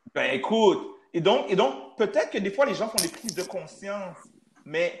 Ben écoute, et donc peut-être que des fois les gens font des prises de conscience,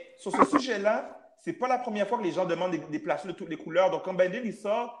 mais sur ce sujet-là, c'est pas la première fois que les gens demandent des plasters de toutes les couleurs. Donc quand Band-Aid il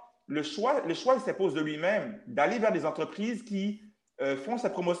sort, le choix il s'impose de lui-même d'aller vers des entreprises qui font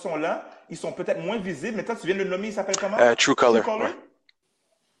cette promotion-là. Ils sont peut-être moins visibles, mais toi tu viens de le nommer, il s'appelle comment? True Color. Ouais.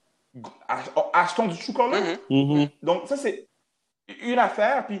 Achetons du True Color. Mm-hmm. Donc ça c'est une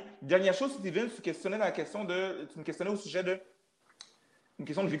affaire. Puis dernière chose, Steven, tu me questionnais au sujet de une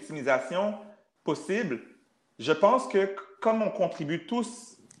question de victimisation possible. Je pense que comme on contribue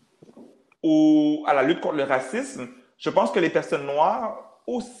tous à la lutte contre le racisme, je pense que les personnes noires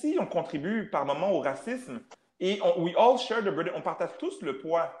aussi on contribue par moments au racisme. Et we all share the burden. On partage tous le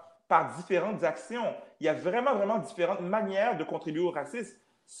poids par différentes actions. Il y a vraiment, vraiment différentes manières de contribuer au racisme.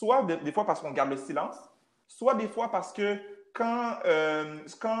 Soit des fois parce qu'on garde le silence, soit des fois parce que quand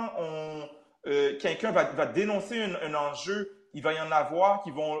quelqu'un va dénoncer un enjeu, il va y en avoir qui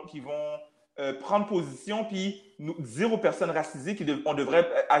vont prendre position puis nous dire aux personnes racisées qu'on devrait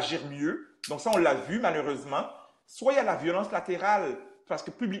agir mieux. Donc ça, on l'a vu malheureusement. Soit il y a la violence latérale, parce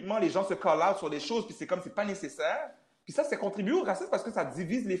que publiquement, les gens se call out sur des choses, puis c'est comme c'est pas nécessaire. Puis ça contribue au racisme parce que ça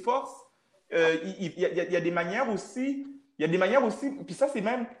divise les forces. Il y a des manières aussi, puis ça, c'est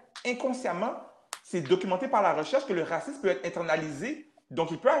même inconsciemment, c'est documenté par la recherche que le racisme peut être internalisé.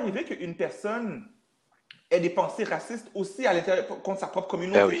 Donc, il peut arriver qu'une personne ait des pensées racistes aussi à l'intérieur contre sa propre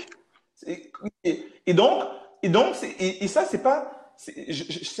communauté. Ah oui. Et ça, c'est pas...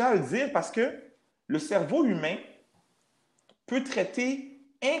 Je tiens à le dire parce que le cerveau humain peut traiter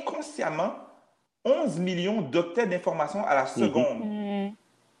inconsciemment 11 millions d'octets d'informations à la seconde. Mm-hmm.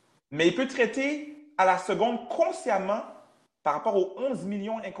 Mais il peut traiter à la seconde consciemment, par rapport aux 11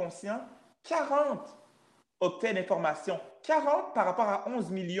 millions inconscients, 40 octets d'informations. 40 par rapport à 11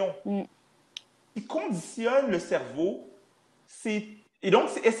 millions. Mm. Qui conditionne le cerveau. Et donc,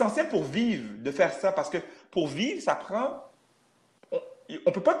 c'est essentiel pour vivre de faire ça, parce que pour vivre, ça prend... On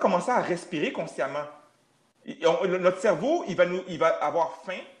ne peut pas commencer à respirer consciemment. Notre cerveau, il va avoir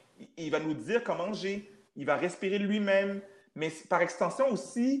faim, il va nous dire comment manger, il va respirer lui-même. Mais par extension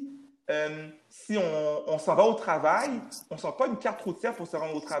aussi, si on s'en va au travail, on ne sort pas une carte routière pour se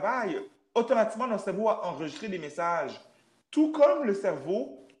rendre au travail, automatiquement, notre cerveau va enregistrer des messages. Tout comme le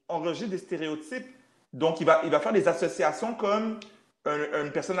cerveau enregistre des stéréotypes. Donc, il va faire des associations comme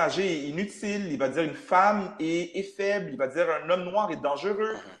une personne âgée est inutile, il va dire une femme est faible, il va dire un homme noir est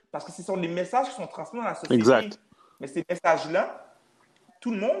dangereux, parce que ce sont des messages qui sont transmis dans la société. Exact. Mais ces messages-là, tout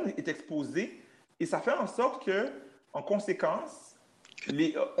le monde est exposé, et ça fait en sorte que, en conséquence,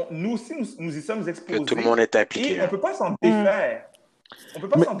 nous aussi, nous y sommes exposés. Que tout le monde est impliqué. Et on ne peut pas s'en défaire. On ne peut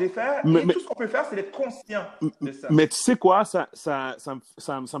pas s'en défaire. Et tout ce qu'on peut faire, c'est d'être conscient de ça. Mais tu sais quoi, ça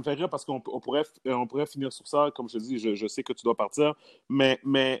me fait rire parce qu'on pourrait finir sur ça. Comme je te dis, je sais que tu dois partir. Mais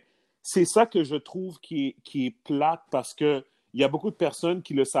c'est ça que je trouve qui est plate, parce qu'il y a beaucoup de personnes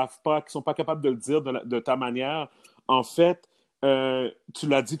qui ne le savent pas, qui ne sont pas capables de le dire de ta manière. En fait, tu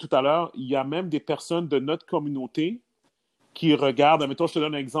l'as dit tout à l'heure, il y a même des personnes de notre communauté qui regardent. Admettons, je te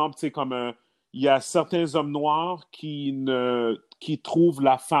donne un exemple, tu sais, comme il y a certains hommes noirs qui trouvent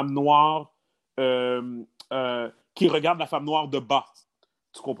la femme noire, qui regardent la femme noire de bas.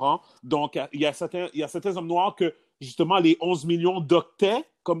 Tu comprends? Donc, il y a certains hommes noirs que, justement, les 11 millions d'octets,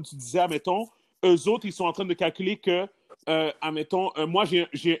 comme tu disais, admettons, eux autres, ils sont en train de calculer que, admettons, moi,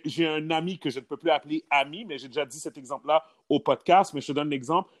 j'ai un ami que je ne peux plus appeler ami, mais j'ai déjà dit cet exemple-là au podcast, mais je te donne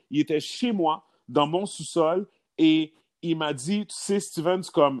l'exemple. Il était chez moi, dans mon sous-sol, et il m'a dit, tu sais, Steven,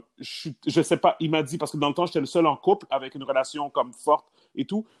 comme, je sais pas, il m'a dit, parce que dans le temps, j'étais le seul en couple avec une relation comme forte et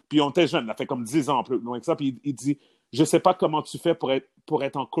tout, puis on était jeunes, ça fait comme 10 ans, plus loin que ça, puis il dit, je sais pas comment tu fais pour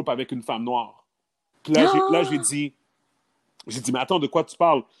être en couple avec une femme noire. Puis là, j'ai dit, mais attends, de quoi tu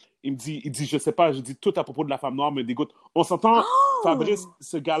parles? Il dit, je sais pas, j'ai dit, tout à propos de la femme noire me dégoûte. On s'entend, Fabrice,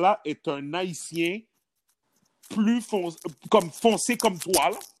 ce gars-là est un Haïtien plus foncé comme toi,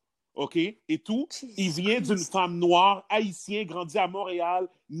 là. OK? Et tout. Il vient d'une femme noire, haïtien, grandi à Montréal,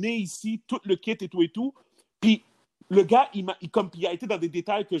 né ici, tout le kit et tout et tout. Puis le gars, il a été dans des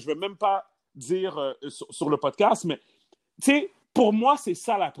détails que je ne vais même pas dire sur le podcast, mais tu sais, pour moi, c'est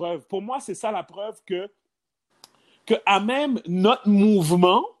ça la preuve. Pour moi, c'est ça la preuve que qu'à même notre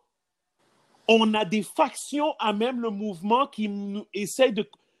mouvement, on a des factions à même le mouvement qui nous essayent de,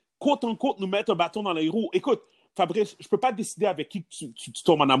 côte en côte, nous mettre un bâton dans les roues. Écoute, Fabrice, je ne peux pas décider avec qui tu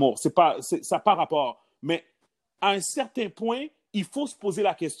tombes en amour. Ça n'a pas rapport. Mais à un certain point, il faut se poser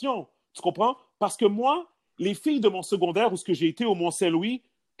la question. Tu comprends? Parce que moi, les filles de mon secondaire où ce que j'ai été au Mont-Saint-Louis,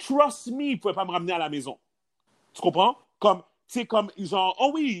 trust me, ils ne pouvaient pas me ramener à la maison. Tu comprends? Comme, genre,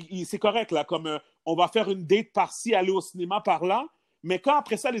 oh oui, c'est correct, là, comme on va faire une date par-ci, aller au cinéma par-là. Mais quand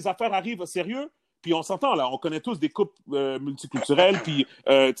après ça, les affaires arrivent sérieux, puis on s'entend, là, on connaît tous des couples multiculturels, puis,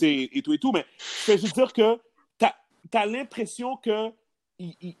 et tout, mais je veux juste dire que t'as l'impression qu'il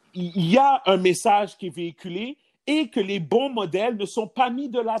y a un message qui est véhiculé et que les bons modèles ne sont pas mis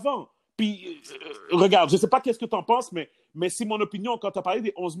de l'avant. Puis, regarde, je ne sais pas qu'est-ce que tu en penses, mais c'est mon opinion. Quand tu as parlé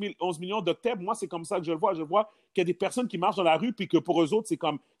des 11 millions d'octèbres, moi, c'est comme ça que je le vois. Je vois qu'il y a des personnes qui marchent dans la rue, puis que pour eux autres,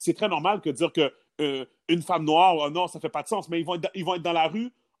 c'est très normal que dire que une femme noire, non, ça ne fait pas de sens, mais ils vont être dans la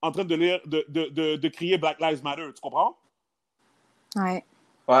rue en train de crier Black Lives Matter. Tu comprends? Ouais.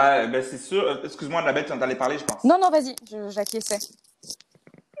 Ouais, ben c'est sûr. Excuse-moi, Annabelle, tu en allais parler, je pense. Non, vas-y, j'acquiesçais.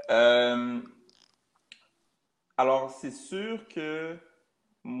 Alors, c'est sûr que,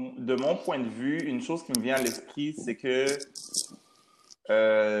 de mon point de vue, une chose qui me vient à l'esprit, c'est que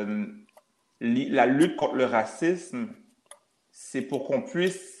la lutte contre le racisme, c'est pour qu'on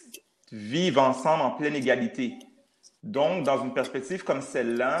puisse vivre ensemble en pleine égalité. Donc, dans une perspective comme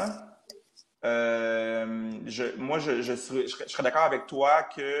celle-là, je serais d'accord avec toi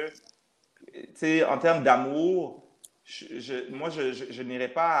que, tu sais, en termes d'amour, je n'irais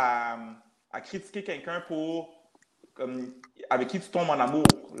pas à critiquer quelqu'un avec qui tu tombes en amour.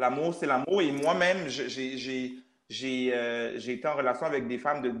 L'amour, c'est l'amour. Et moi-même, j'ai été en relation avec des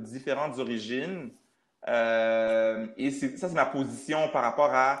femmes de différentes origines. Et ça, c'est ma position par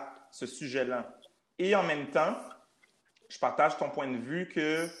rapport à ce sujet-là. Et en même temps, je partage ton point de vue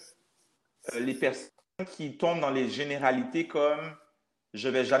que les personnes qui tombent dans les généralités comme je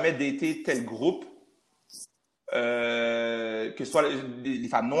vais jamais dater tel groupe, que ce soit les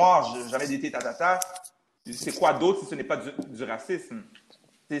femmes noires, je vais jamais dater c'est quoi d'autre si ce n'est pas du racisme?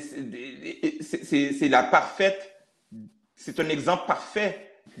 C'est la parfaite, c'est un exemple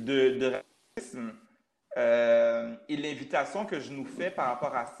parfait de racisme. Et l'invitation que je nous fais par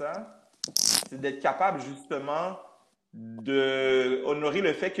rapport à ça, c'est d'être capable justement d'honorer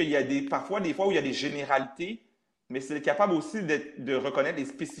le fait qu'il y a parfois des fois où il y a des généralités, mais c'est d'être capable aussi de reconnaître les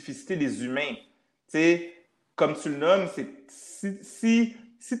spécificités des humains. Tu sais, comme tu le nommes, si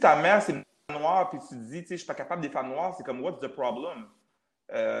ta mère c'est une femme noire puis tu te dis, tu sais, je suis pas capable des femmes noires, c'est comme what's the problem?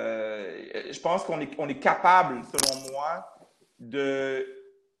 Je pense qu'on est capable, selon moi, de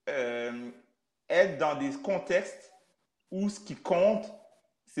être dans des contextes où ce qui compte,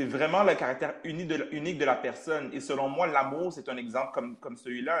 c'est vraiment le caractère unique de la personne. Et selon moi, l'amour, c'est un exemple comme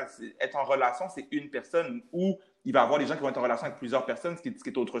celui-là. Être en relation, c'est une personne, où il va y avoir des gens qui vont être en relation avec plusieurs personnes, ce qui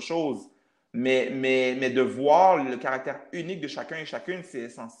est autre chose. Mais de voir le caractère unique de chacun et chacune, c'est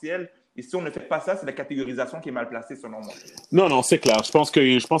essentiel. Et si on ne fait pas ça, c'est la catégorisation qui est mal placée, selon moi. Non, c'est clair. Je pense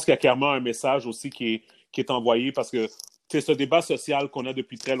qu'il y a clairement un message aussi qui est envoyé parce que c'est ce débat social qu'on a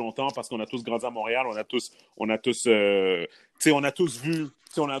depuis très longtemps parce qu'on a tous grandi à Montréal, on a tous vu,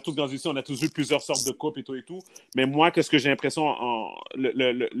 on a tous grandi ici, on a tous vu plusieurs sortes de couples et tout. Mais moi, qu'est-ce que j'ai l'impression,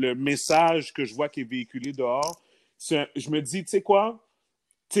 le message que je vois qui est véhiculé dehors, je me dis, tu sais quoi?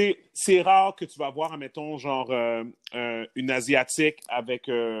 C'est rare que tu vas voir, admettons, genre une Asiatique avec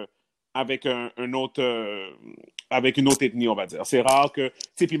un autre, avec une autre ethnie, on va dire. C'est rare que,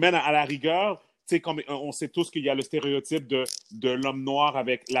 puis même à la rigueur, comme on sait tous qu'il y a le stéréotype de l'homme noir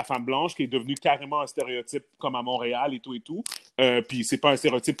avec la femme blanche qui est devenu carrément un stéréotype comme à Montréal et tout. Puis c'est pas un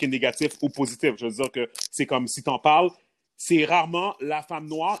stéréotype qui est négatif ou positif. Je veux dire que c'est comme si t'en parles, c'est rarement la femme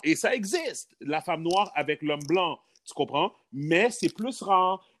noire, et ça existe, la femme noire avec l'homme blanc. Tu comprends? Mais c'est plus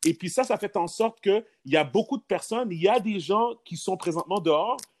rare. Et puis ça fait en sorte qu'il y a beaucoup de personnes, il y a des gens qui sont présentement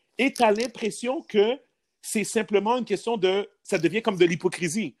dehors et tu as l'impression que c'est simplement une question ça devient comme de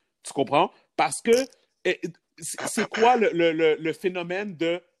l'hypocrisie. Tu comprends? Parce que c'est quoi le phénomène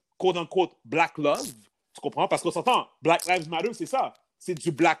de quote-unquote Black Love? Tu comprends? Parce qu'on s'entend, Black Lives Matter, c'est ça. C'est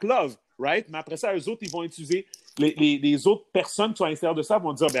du Black Love, right? Mais après ça, eux autres, ils vont utiliser, les autres personnes qui sont à l'intérieur de ça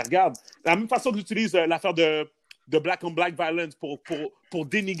vont dire, ben regarde, la même façon qu'ils utilisent l'affaire de Black on Black Violence pour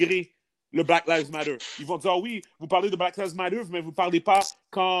dénigrer le Black Lives Matter. Ils vont dire, oui, vous parlez de Black Lives Matter, mais vous ne parlez pas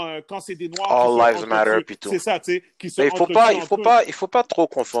quand c'est des Noirs. All Lives Matter, puis tout. C'est ça, tu sais. Il faut pas trop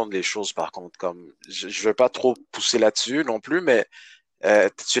confondre les choses, par contre. Comme je ne veux pas trop pousser là-dessus non plus, mais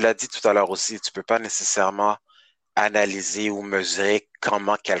tu l'as dit tout à l'heure aussi, tu peux pas nécessairement analyser ou mesurer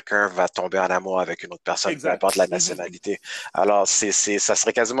comment quelqu'un va tomber en amour avec une autre personne, peu importe la nationalité. Alors, ça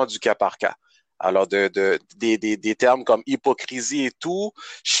serait quasiment du cas par cas. Alors, des termes comme hypocrisie et tout,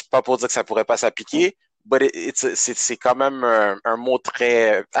 je suis pas pour dire que ça pourrait pas s'appliquer, mais c'est quand même un mot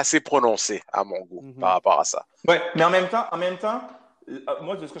assez prononcé à mon goût par rapport à ça. Ouais, mais en même temps,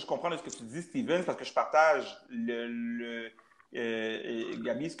 moi, de ce que je comprends de ce que tu dis, Steven, parce que je partage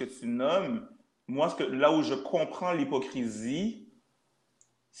Gabi, ce que tu nommes, moi, là où je comprends l'hypocrisie,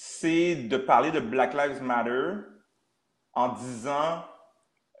 c'est de parler de Black Lives Matter en disant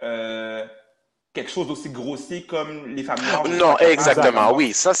quelque chose d'aussi grossier comme les femmes noires. Non, exactement,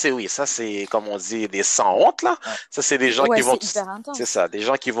 oui. Ça, c'est, comme on dit, des sans honte, là. Ça, c'est des gens qui vont, c'est ça, des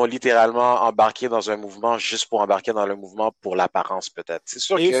gens qui vont littéralement embarquer dans un mouvement juste pour embarquer dans le mouvement pour l'apparence, peut-être. C'est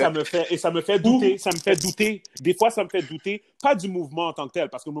sûr et ça me fait douter, Des fois, ça me fait douter, pas du mouvement en tant que tel,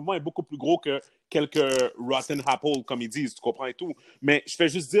 parce que le mouvement est beaucoup plus gros que quelques rotten apples, comme ils disent, tu comprends et tout. Mais je fais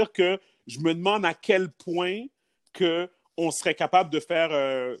juste dire que je me demande à quel point que on serait capable de faire,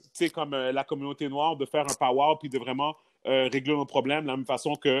 tu sais, comme la communauté noire, de faire un power puis de vraiment régler nos problèmes de la même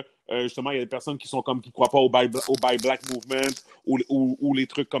façon que, justement, il y a des personnes qui sont comme, qui croient pas au Buy Black Movement ou les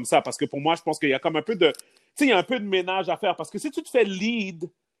trucs comme ça. Parce que pour moi, je pense qu'il y a comme un peu de, tu sais, il y a un peu de ménage à faire. Parce que si tu te fais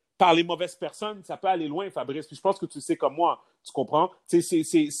lead par les mauvaises personnes, ça peut aller loin, Fabrice. Puis je pense que tu sais comme moi, tu comprends? Si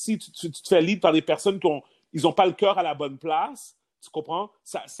tu te fais lead par des personnes qui ont pas le cœur à la bonne place, tu comprends?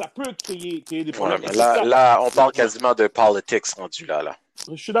 Ça peut créer des problèmes. Ouais, là, on parle quasiment de politics rendu là.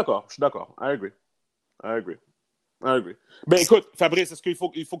 Je suis d'accord. I agree. Ben écoute, Fabrice, est-ce qu'il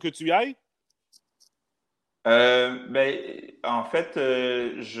faut que tu y ailles? En fait,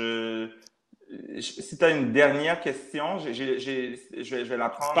 si tu as une dernière question, je vais la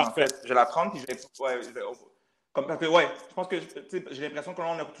prendre. Parfait. En fait. Je vais la prendre, puis je pense que j'ai l'impression que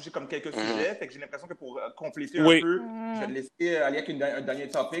là, on a touché comme quelques sujets, fait que j'ai l'impression que pour compléter un peu, je vais te laisser aller avec un dernier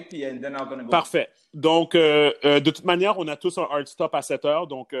topic, puis then I'm gonna go. Parfait. Donc, de toute manière, on a tous un hard stop à 7 heures,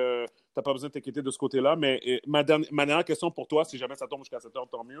 donc tu n'as pas besoin de t'inquiéter de ce côté-là. Mais ma dernière question pour toi, si jamais ça tombe jusqu'à 7 heures,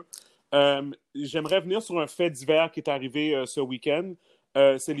 tant mieux. J'aimerais venir sur un fait divers qui est arrivé ce week-end.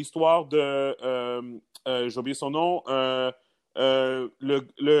 C'est l'histoire de, j'ai oublié son nom,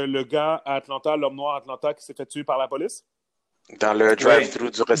 le gars à Atlanta, l'homme noir à Atlanta qui s'est fait tuer par la police. Dans le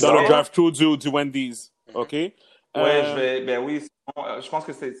drive-thru du restaurant. Dans le drive-thru du Wendy's. OK? Oui, je pense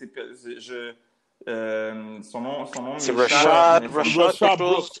que son nom c'est Rashad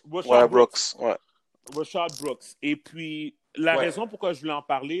Brooks. Ouais. Rashad Brooks. Et puis, la raison pourquoi je voulais en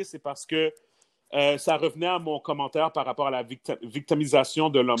parler, c'est parce que ça revenait à mon commentaire par rapport à la victimisation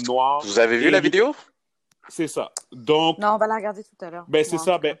de l'homme noir. Vous avez vu la vidéo? C'est ça. Donc, non, on va la regarder tout à l'heure. Ben, c'est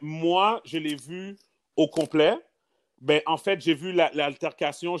ça. Ben, moi, je l'ai vu au complet. Ben, en fait, j'ai vu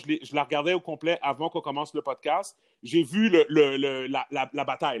l'altercation. Je la regardais au complet avant qu'on commence le podcast. J'ai vu la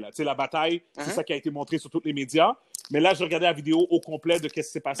bataille. Là. Tu sais, la bataille, c'est ça qui a été montré sur tous les médias. Mais là, je regardais la vidéo au complet de ce qui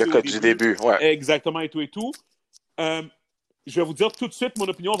s'est passé au début. Du début, ouais. Exactement, et tout, et tout. Je vais vous dire tout de suite mon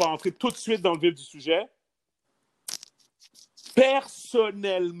opinion. On va rentrer tout de suite dans le vif du sujet.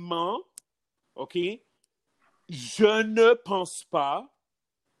 Personnellement, OK, je ne pense pas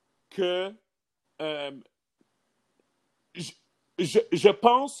que... je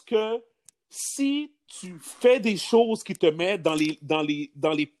pense que si tu fais des choses qui te mettent dans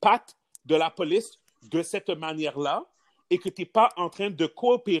les pattes de la police de cette manière-là et que tu n'es pas en train de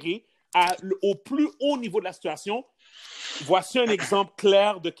coopérer au plus haut niveau de la situation, voici un exemple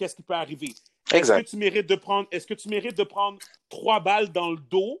clair de qu'est-ce qui peut arriver. Est-ce que tu mérites de prendre 3 balles dans le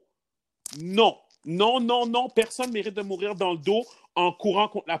dos? Non. Non. Personne ne mérite de mourir dans le dos en courant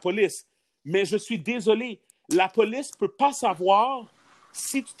contre la police. Mais je suis désolé. La police ne peut pas savoir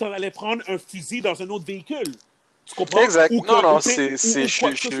si tu t'en allais prendre un fusil dans un autre véhicule. Tu comprends? Exact.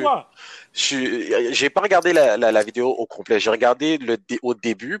 J'ai pas regardé la vidéo au complet. J'ai regardé au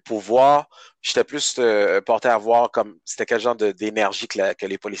début pour voir. J'étais plus porté à voir comme c'était quel genre d'énergie que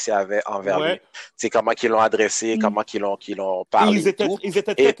les policiers avaient envers lui. C'est comment qu'ils l'ont adressé, comment qu'ils l'ont parlé. Ils étaient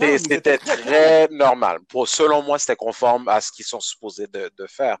c'était très normal. Selon moi, c'était conforme à ce qu'ils sont supposés de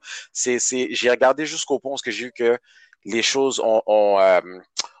faire. J'ai regardé jusqu'au point où j'ai vu que les choses ont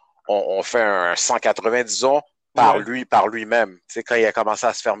fait un 180, disons, par lui-même. Tu sais, quand il a commencé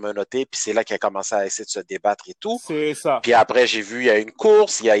à se faire menotter, puis c'est là qu'il a commencé à essayer de se débattre et tout. C'est ça. Puis après, j'ai vu, il y a une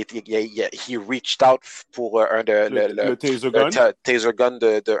course, he reached out pour le taser gun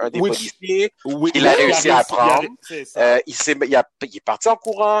d'un des policiers. Il a réussi à prendre. Il est parti en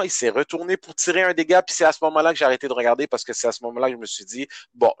courant, il s'est retourné pour tirer un dégât, puis c'est à ce moment-là que j'ai arrêté de regarder parce que c'est à ce moment-là que je me suis dit,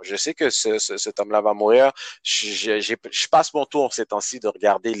 bon, je sais que cet homme-là va mourir. Je passe mon tour ces temps-ci de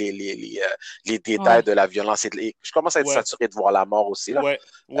regarder les détails de la violence et et je commence à être saturé de voir la mort aussi, là.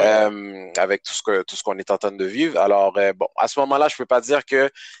 Avec tout ce qu'on est en train de vivre. Alors, bon, à ce moment-là, je peux pas dire que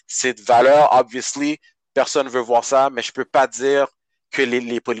c'est de valeur, obviously, personne veut voir ça, mais je peux pas dire que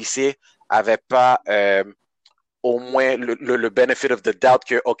les policiers avaient pas au moins le benefit of the doubt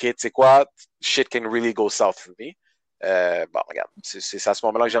que, OK, tu sais quoi, shit can really go south for me. Bon, regarde, c'est à ce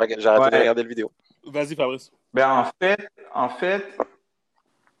moment-là que j'ai arrêté de regarder la vidéo. Vas-y, Fabrice. Ben, en fait,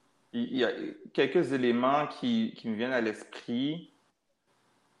 il y a quelques éléments qui me viennent à l'esprit.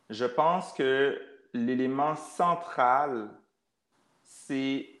 Je pense que l'élément central,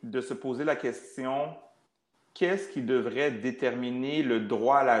 c'est de se poser la question, qu'est-ce qui devrait déterminer le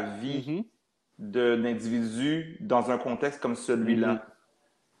droit à la vie d'un individu dans un contexte comme celui-là?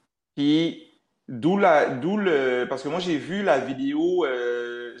 Puis, parce que moi, j'ai vu la vidéo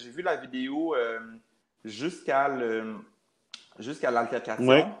jusqu'à l'altercation.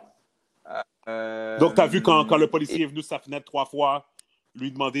 Ouais. Donc, tu as vu quand le policier est venu de sa fenêtre 3 fois,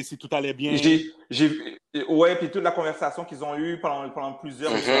 lui demander si tout allait bien. Ouais, puis toute la conversation qu'ils ont eue pendant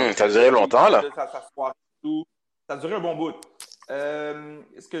plusieurs heures. Ça a duré longtemps, là. Ça a duré un bon bout.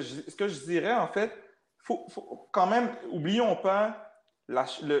 Ce que je dirais, en fait, faut quand même, oublions pas,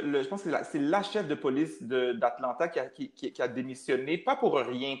 je pense que c'est la chef de police d'Atlanta qui a démissionné, pas pour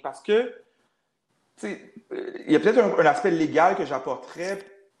rien, parce que il y a peut-être un aspect légal que j'apporterais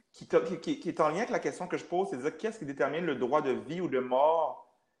qui est en lien avec la question que je pose, c'est de dire qu'est-ce qui détermine le droit de vie ou de mort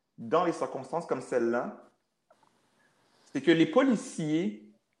dans les circonstances comme celle-là? C'est que les policiers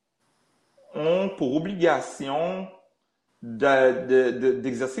ont pour obligation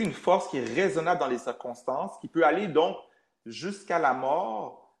d'exercer une force qui est raisonnable dans les circonstances, qui peut aller donc jusqu'à la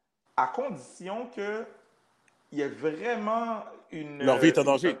mort, à condition qu'il y ait vraiment leur vie est en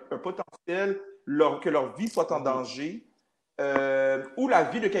danger. Un potentiel que leur vie soit en danger, ou la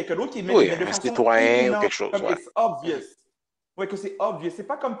vie de quelqu'un d'autre qui est même un citoyen ou quelque chose. It's obvious. Oui, que c'est obvious. C'est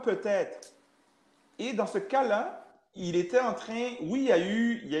pas comme peut-être. Et dans ce cas-là, il était en train. Oui, il y a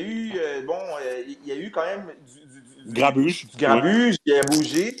eu quand même du grabuge. Il a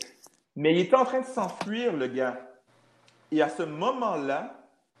bougé, mais il était en train de s'enfuir, le gars. Et à ce moment-là,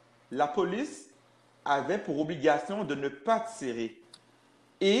 la police avait pour obligation de ne pas tirer.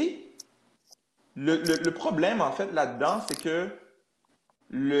 Et le problème, en fait, là-dedans, c'est que,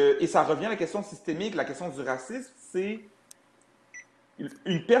 et ça revient à la question systémique, la question du racisme, c'est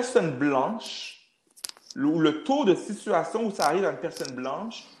une personne blanche, où le taux de situation où ça arrive à une personne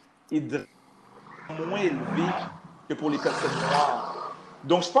blanche est moins élevé que pour les personnes noires.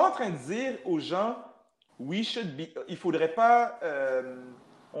 Donc, je ne suis pas en train de dire aux gens, il ne faudrait pas...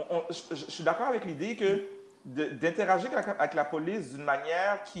 je suis d'accord avec l'idée que d'interagir avec la police d'une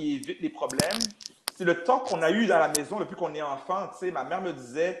manière qui évite les problèmes, c'est le temps qu'on a eu dans la maison depuis qu'on est enfant. Tu sais, ma mère me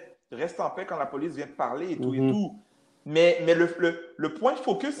disait, reste en paix quand la police vient te parler et tout et tout. Mais le point de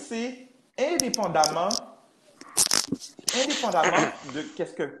focus, c'est indépendamment de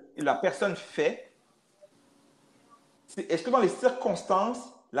qu'est-ce que la personne fait, est-ce que dans les circonstances,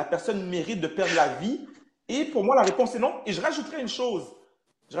 la personne mérite de perdre la vie? Et pour moi, la réponse est non. Et je rajouterais une chose.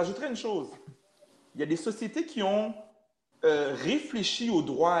 Il y a des sociétés qui ont réfléchi au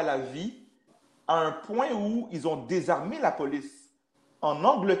droit à la vie à un point où ils ont désarmé la police. En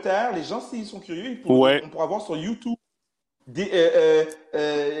Angleterre, les gens, s'ils sont curieux, on pourra voir sur YouTube New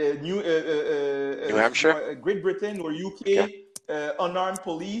Hampshire, Great Britain ou UK, unarmed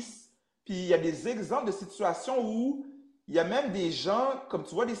police. Puis il y a des exemples de situations où il y a même des gens, comme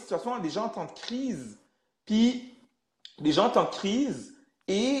tu vois, des situations, des gens en temps de crise. Puis les gens en temps de crise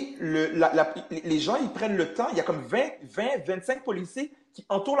et les gens, ils prennent le temps. Il y a comme 25 policiers qui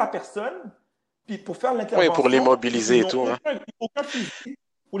entourent la personne puis pour faire l'intervention. Oui, pour les mobiliser et tout. Aucun fusil.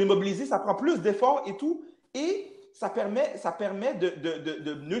 Pour les mobiliser, ça prend plus d'efforts et tout. Et ça permet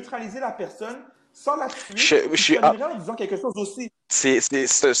de neutraliser la personne sans la tuer. Je suis en disant quelque chose aussi.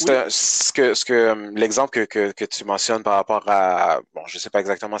 L'exemple que tu mentionnes par rapport à, bon, je sais pas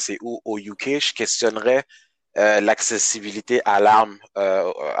exactement c'est où, au UK, je questionnerais l'accessibilité à l'arme,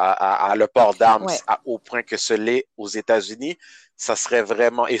 à le port d'armes, au point que ce l'est aux États-Unis. Ça serait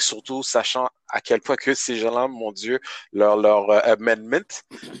vraiment, et surtout sachant à quel point que ces gens-là, mon Dieu, leur amendment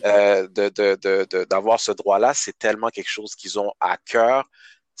d'avoir ce droit-là, c'est tellement quelque chose qu'ils ont à cœur.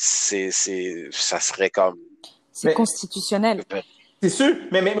 Ça serait comme... C'est constitutionnel. C'est sûr,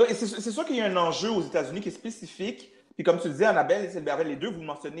 mais c'est sûr qu'il y a un enjeu aux États-Unis qui est spécifique. Puis comme tu disais, Annabelle et Sylvie, les deux, vous le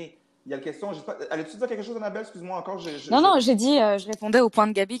mentionnez. Il y a la question, allais-tu dire quelque chose, Annabelle? Excuse-moi encore. Non, j'ai dit, je répondais au point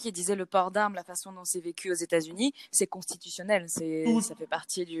de Gabi qui disait le port d'armes, la façon dont c'est vécu aux États-Unis, c'est constitutionnel. Ça fait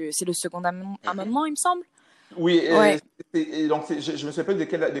partie c'est le second amendement, il me semble. Oui, Ouais. donc je me souviens pas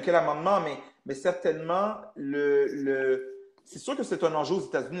de quel amendement, mais certainement, c'est sûr que c'est un enjeu aux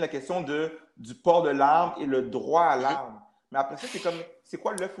États-Unis, la question du port de l'arme et le droit à Mhm. l'arme. Mais après ça, c'est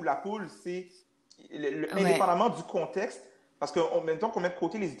quoi l'œuf ou la poule? C'est Ouais. indépendamment du contexte, parce qu'en même temps qu'on met de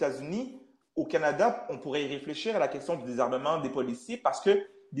côté les États-Unis, au Canada, on pourrait y réfléchir à la question du désarmement des policiers, parce que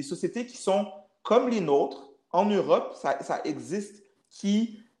des sociétés qui sont comme les nôtres, en Europe, ça existe,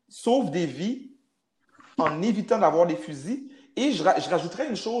 qui sauvent des vies en évitant d'avoir des fusils. Et je rajouterais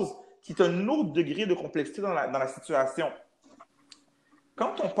une chose qui est un autre degré de complexité dans la situation.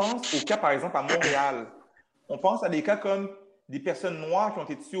 Quand on pense au cas, par exemple, à Montréal, on pense à des cas comme des personnes noires qui ont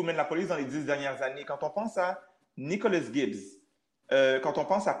été tuées aux mains de la police dans les 10 dernières années. Quand on pense à Nicholas Gibbs, quand on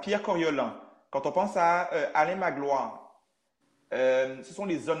pense à Pierre Coriolan, quand on pense à Alain Magloire, ce sont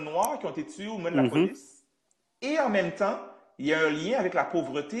les hommes noirs qui ont été tués aux mains de la police. Et en même temps, il y a un lien avec la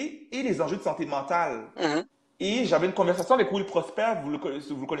pauvreté et les enjeux de santé mentale. Mhm. Et j'avais une conversation avec Will Prosper, vous le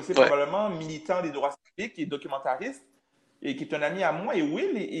connaissez Ouais. probablement, militant des droits civiques et documentariste, et qui est un ami à moi. Et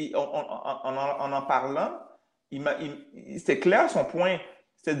Will, en parlant, c'était clair son point.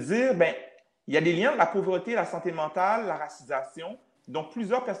 C'est de dire, ben, il y a des liens entre la pauvreté, la santé mentale, la racisation. Donc,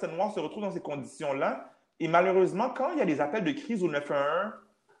 plusieurs personnes noires se retrouvent dans ces conditions-là. Et malheureusement, quand il y a des appels de crise au 911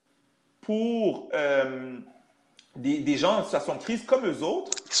 pour des gens en situation de crise comme eux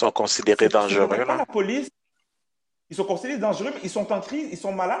autres, Ils sont considérés ce n'est dangereux, peut-être pas là. la police. Ils sont considérés dangereux, mais ils sont en crise, ils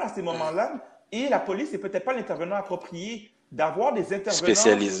sont malades à ces moments-là. Et la police n'est peut-être pas l'intervenant approprié. D'avoir des intervenants,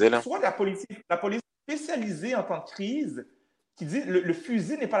 Spécialisés, là. soit la police spécialisée en temps de crise, qui dit le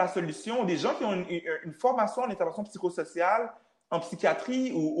fusil n'est pas la solution. Des gens qui ont une formation en intervention psychosociale, en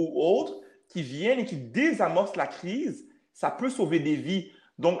psychiatrie ou autre, qui viennent et qui désamorcent la crise, ça peut sauver des vies.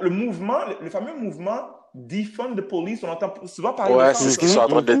 Donc, le fameux mouvement Defund the Police, on entend souvent parler de Ouais, ça. c'est ce qu'ils sont en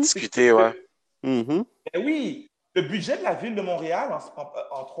train de discuter, ouais. Ben oui, le budget de la ville de Montréal,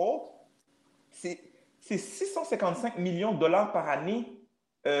 entre autres, c'est 655 millions de dollars par année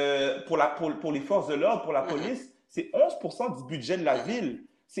pour les forces de l'ordre, pour la police. C'est 11% du budget de la ville.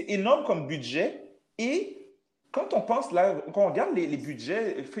 C'est énorme comme budget. Et quand on pense là, quand on regarde les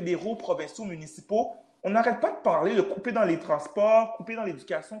budgets fédéraux, provinciaux, municipaux, on n'arrête pas de parler de couper dans les transports, couper dans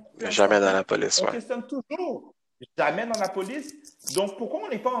l'éducation, couper en Jamais dans santé. la police, On ouais. questionne toujours. Jamais dans la police. Donc, pourquoi on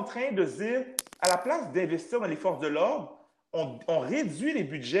n'est pas en train de dire, à la place d'investir dans les forces de l'ordre, on réduit les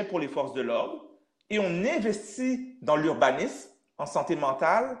budgets pour les forces de l'ordre et on investit dans l'urbanisme, en santé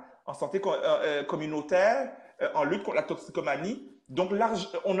mentale, en santé communautaire, en lutte contre la toxicomanie. Donc,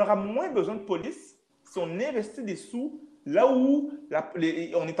 on aura moins besoin de police si on investit des sous là où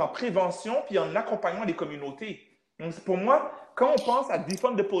on est en prévention puis en accompagnement des communautés. Donc, pour moi, quand on pense à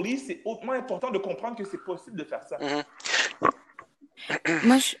defund the police, c'est hautement important de comprendre que c'est possible de faire ça.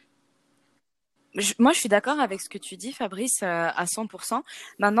 Moi, je suis d'accord avec ce que tu dis, Fabrice, à 100%.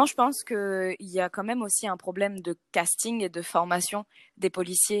 Maintenant, je pense qu'il y a quand même aussi un problème de casting et de formation des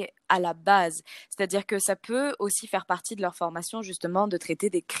policiers à la base. C'est-à-dire que ça peut aussi faire partie de leur formation, justement, de traiter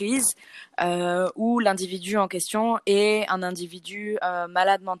des crises où l'individu en question est un individu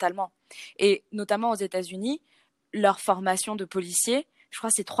malade mentalement. Et notamment aux États-Unis, leur formation de policiers, je crois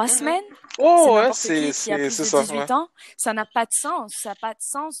que c'est 3 semaines. Oh, ouais, c'est qui a plus de 18 ans. Ça n'a pas de sens. Ça n'a pas de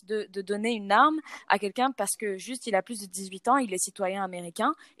sens de donner une arme à quelqu'un parce que juste il a plus de 18 ans, il est citoyen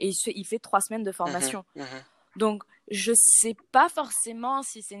américain et il fait 3 semaines de formation. Donc, je sais pas forcément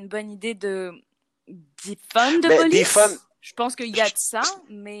si c'est une bonne idée de defund de police. Je pense qu'il y a de ça,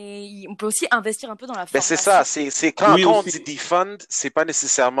 mais on peut aussi investir un peu dans la formation. C'est ça, c'est quand on dit defund, c'est pas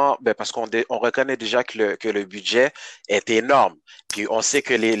nécessairement, parce qu'on reconnaît déjà que le budget est énorme. Puis on sait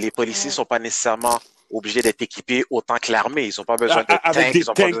que les policiers sont pas nécessairement obligés d'être équipés autant que l'armée. Ils ont pas besoin de tanks, ils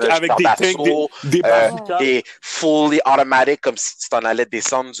ont pas besoin de des fully automatic comme si tu t'en allais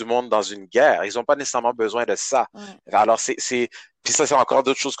descendre du monde dans une guerre. Ils ont pas nécessairement besoin de ça. Alors puis ça, c'est encore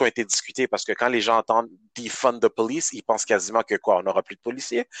d'autres choses qui ont été discutées parce que quand les gens entendent defund the police, ils pensent quasiment que on n'aura plus de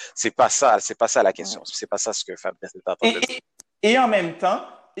policiers. C'est pas ça la question. C'est pas ça ce que Fabrice est en train de dire. Et en même temps,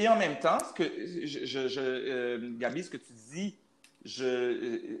 ce que Gabi, ce que tu dis,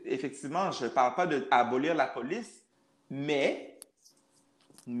 effectivement, je ne parle pas d'abolir la police, mais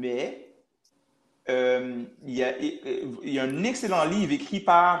il y a un excellent livre écrit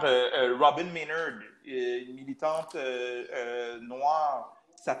par Robin Maynard, une militante noire,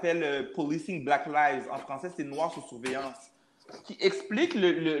 qui s'appelle Policing Black Lives. En français, c'est Noirs sous surveillance, qui explique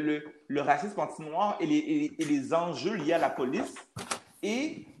le racisme anti-noir et les enjeux liés à la police.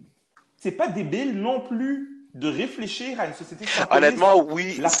 Et c'est pas débile non plus de réfléchir à une société sans police. Honnêtement,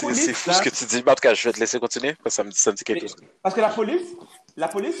 oui, c'est fou ce que tu dis. Mais en tout cas, je vais te laisser continuer, parce que ça me dit quelque chose. Parce que la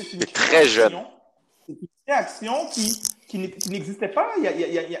police, c'est une très jeune. une réaction qui n'existait pas il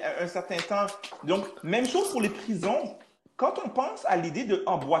y a un certain temps. Donc, même chose pour les prisons. Quand on pense à l'idée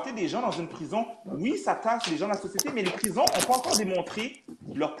d'emboîter des gens dans une prison, oui, ça tasse les gens de la société, mais les prisons n'ont pas encore démontré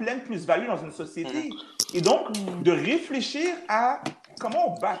leur pleine plus-value dans une société. Et donc, de réfléchir à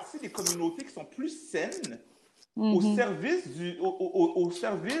comment on bâtit des communautés qui sont plus saines au service,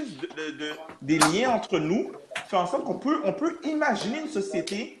 des liens entre nous, fait en sorte qu'on peut imaginer une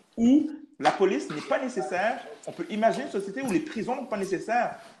société où la police n'est pas nécessaire, on peut imaginer une société où les prisons ne sont pas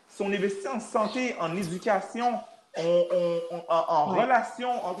nécessaires. Si on investit en santé, en éducation, en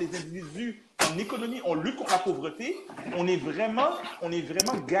relation entre les individus, en économie, on lutte contre la pauvreté, on est vraiment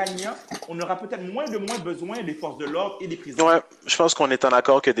gagnant. On aura peut-être moins besoin des forces de l'ordre et des prisons. Ouais, je pense qu'on est en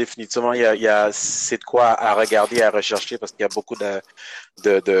accord que définitivement, c'est de quoi à regarder, à rechercher, parce qu'il y a beaucoup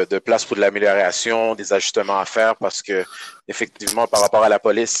de place pour de l'amélioration, des ajustements à faire, parce que effectivement, par rapport à la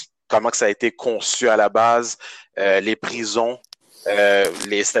police, comment que ça a été conçu à la base, les prisons,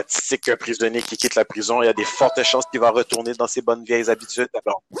 les statistiques qu'un prisonnier qui quitte la prison, il y a des fortes chances qu'il va retourner dans ses bonnes vieilles habitudes.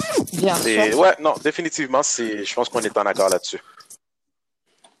 Alors, bien sûr. Ouais, non, définitivement, je pense qu'on est en accord là-dessus.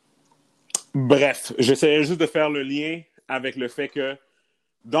 Bref, j'essayais juste de faire le lien avec le fait que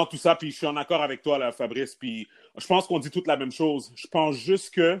dans tout ça, puis je suis en accord avec toi, là, Fabrice, puis je pense qu'on dit toute la même chose. Je pense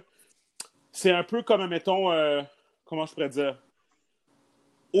juste que c'est un peu comme, mettons, comment je pourrais dire,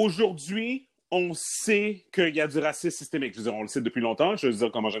 aujourd'hui, on sait qu'il y a du racisme systémique. Je veux dire, on le sait depuis longtemps, je veux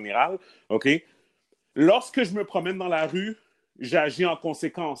dire comme en général, OK? Lorsque je me promène dans la rue, j'agis en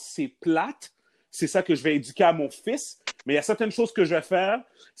conséquence. C'est plate, c'est ça que je vais éduquer à mon fils, mais il y a certaines choses que je vais faire,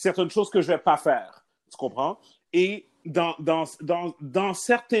 certaines choses que je ne vais pas faire. Tu comprends? Et dans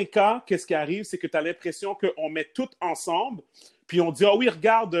certains cas, qu'est-ce qui arrive? C'est que tu as l'impression qu'on met tout ensemble, puis on dit, ah oui,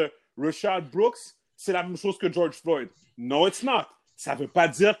 regarde, Rayshard Brooks, c'est la même chose que George Floyd. No, it's not. Ça ne veut pas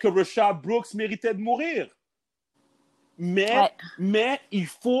dire que Rayshard Brooks méritait de mourir. Mais il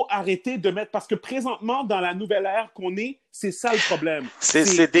faut arrêter de mettre... Parce que présentement, dans la nouvelle ère qu'on est, c'est ça le problème.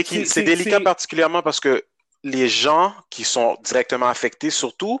 C'est délicat particulièrement parce que les gens qui sont directement affectés,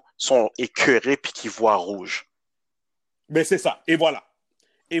 surtout, sont écœurés puis qui voient rouge. Ben c'est ça. Et voilà.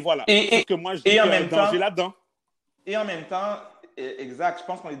 C'est ce que moi, je dis qu'il y a un danger là-dedans. Et en même temps, exact, je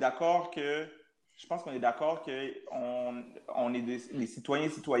pense qu'on est d'accord que les citoyens et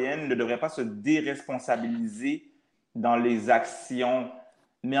citoyennes ne devraient pas se déresponsabiliser dans les actions.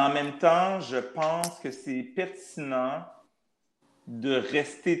 Mais en même temps, je pense que c'est pertinent de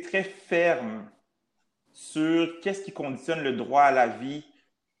rester très ferme sur qu'est-ce qui conditionne le droit à la vie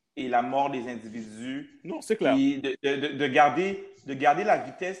et la mort des individus. Non, c'est clair. Et de garder la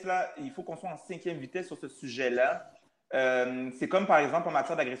vitesse, là, il faut qu'on soit en 5e vitesse sur ce sujet-là. C'est comme, par exemple, en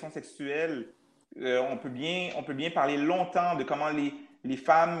matière d'agression sexuelle, on peut bien parler longtemps de comment les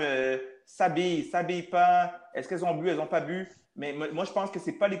femmes s'habillent pas, est-ce qu'elles ont bu, elles n'ont pas bu. Mais moi, je pense que ce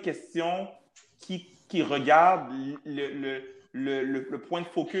n'est pas les questions qui regardent le point de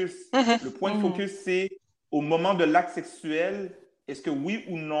focus. Le point de focus, c'est au moment de l'acte sexuel, est-ce que oui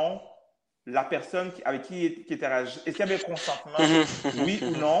ou non, la personne avec qui interagit, est-ce qu'il y avait un consentement, oui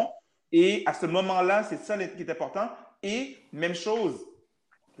ou non? Et à ce moment-là, c'est ça qui est important. Et même chose,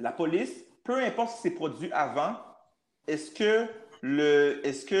 la police, peu importe si c'est produit avant, est-ce que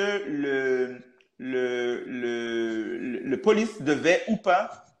le police devait ou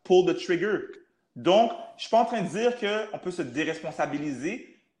pas pull the trigger? Donc, je ne suis pas en train de dire qu'on peut se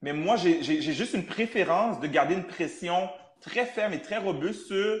déresponsabiliser, mais moi, j'ai juste une préférence de garder une pression très ferme et très robuste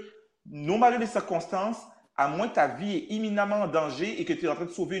sur nos malheurs des circonstances, à moins que ta vie est imminemment en danger et que tu es en train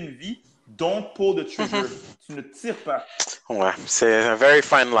de sauver une vie, don't pull the trigger. Tu ne tires pas. Ouais, c'est un very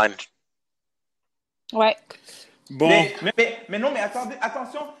fine line. Ouais. Bon. Mais non, mais attendez,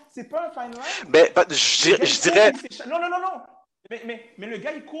 attention, c'est pas un fine line. Je dirais... Non. Mais le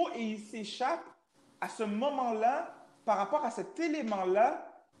gars, il court et il s'échappe. À ce moment-là, par rapport à cet élément-là,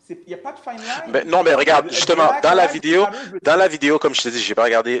 il n'y a pas de fine line. Non, mais regarde, justement, dans la vidéo, comme je te dis, j'ai pas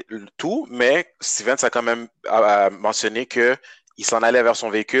regardé tout, mais Stevens a quand même mentionné qu'il s'en allait vers son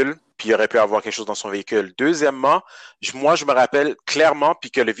véhicule, puis il aurait pu avoir quelque chose dans son véhicule. Deuxièmement, moi, je me rappelle clairement, puis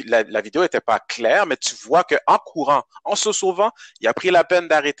que la vidéo n'était pas claire, mais tu vois qu'en courant, en se sauvant, il a pris la peine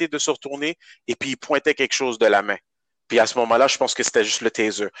d'arrêter, de se retourner, et puis il pointait quelque chose de la main. Puis à ce moment-là, je pense que c'était juste le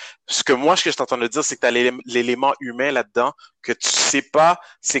taser. Ce que je t'entends de dire, c'est que tu as l'élément humain là-dedans, que tu sais pas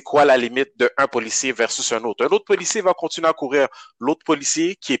c'est quoi la limite d'un policier versus un autre. Un autre policier va continuer à courir. L'autre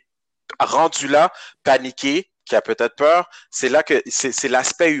policier qui est rendu là, paniqué, qui a peut-être peur, c'est là que c'est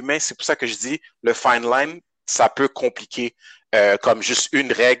l'aspect humain. C'est pour ça que je dis le fine line, ça peut compliquer comme juste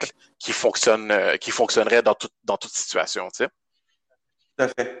une règle qui fonctionnerait dans toute situation, tu sais.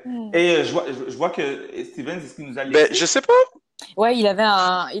 Tout à fait. Et je vois que Steven, c'est ce qu'il nous a Ben, laissé. je sais pas. Ouais, il avait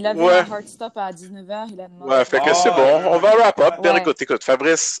un hard stop à 19h. Il a demandé. Ouais, fait que c'est bon. On va wrap up. Ben, Ouais. écoute,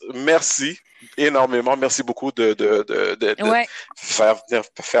 Fabrice, merci énormément. Merci beaucoup de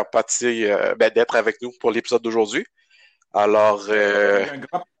faire partie, d'être avec nous pour l'épisode d'aujourd'hui. Alors, Un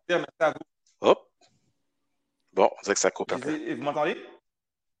grand plaisir. Merci à vous. hop. Bon, on dirait que ça coupe un peu. Vous m'entendez?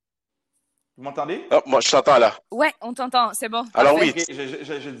 Vous m'entendez? Hop, moi, je t'entends là. Ouais, on t'entend, c'est bon. Alors Parfait. oui.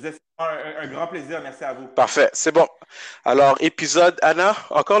 Okay. Je disais, c'est un grand plaisir. Merci à vous. Parfait, c'est bon. Alors, épisode, Anna,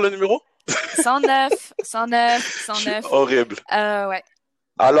 encore le numéro? 109. Horrible. Ouais.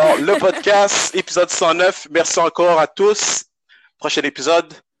 Alors, le podcast, épisode 109. Merci encore à tous. Prochain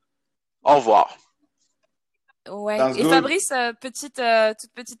épisode. Au revoir. Ouais. That's Et good. Fabrice,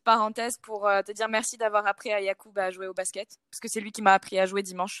 toute petite parenthèse pour te dire merci d'avoir appris à Yacoub à jouer au basket. Parce que c'est lui qui m'a appris à jouer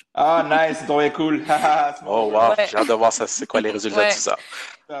dimanche. Ah, nice, c'est trop cool. Oh, wow. Ouais. J'ai hâte de voir ça. C'est quoi les résultats de tout ça.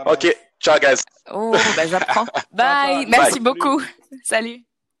 Ah, OK. Ciao, guys. Oh, j'apprends. Bye. Merci beaucoup. Salut.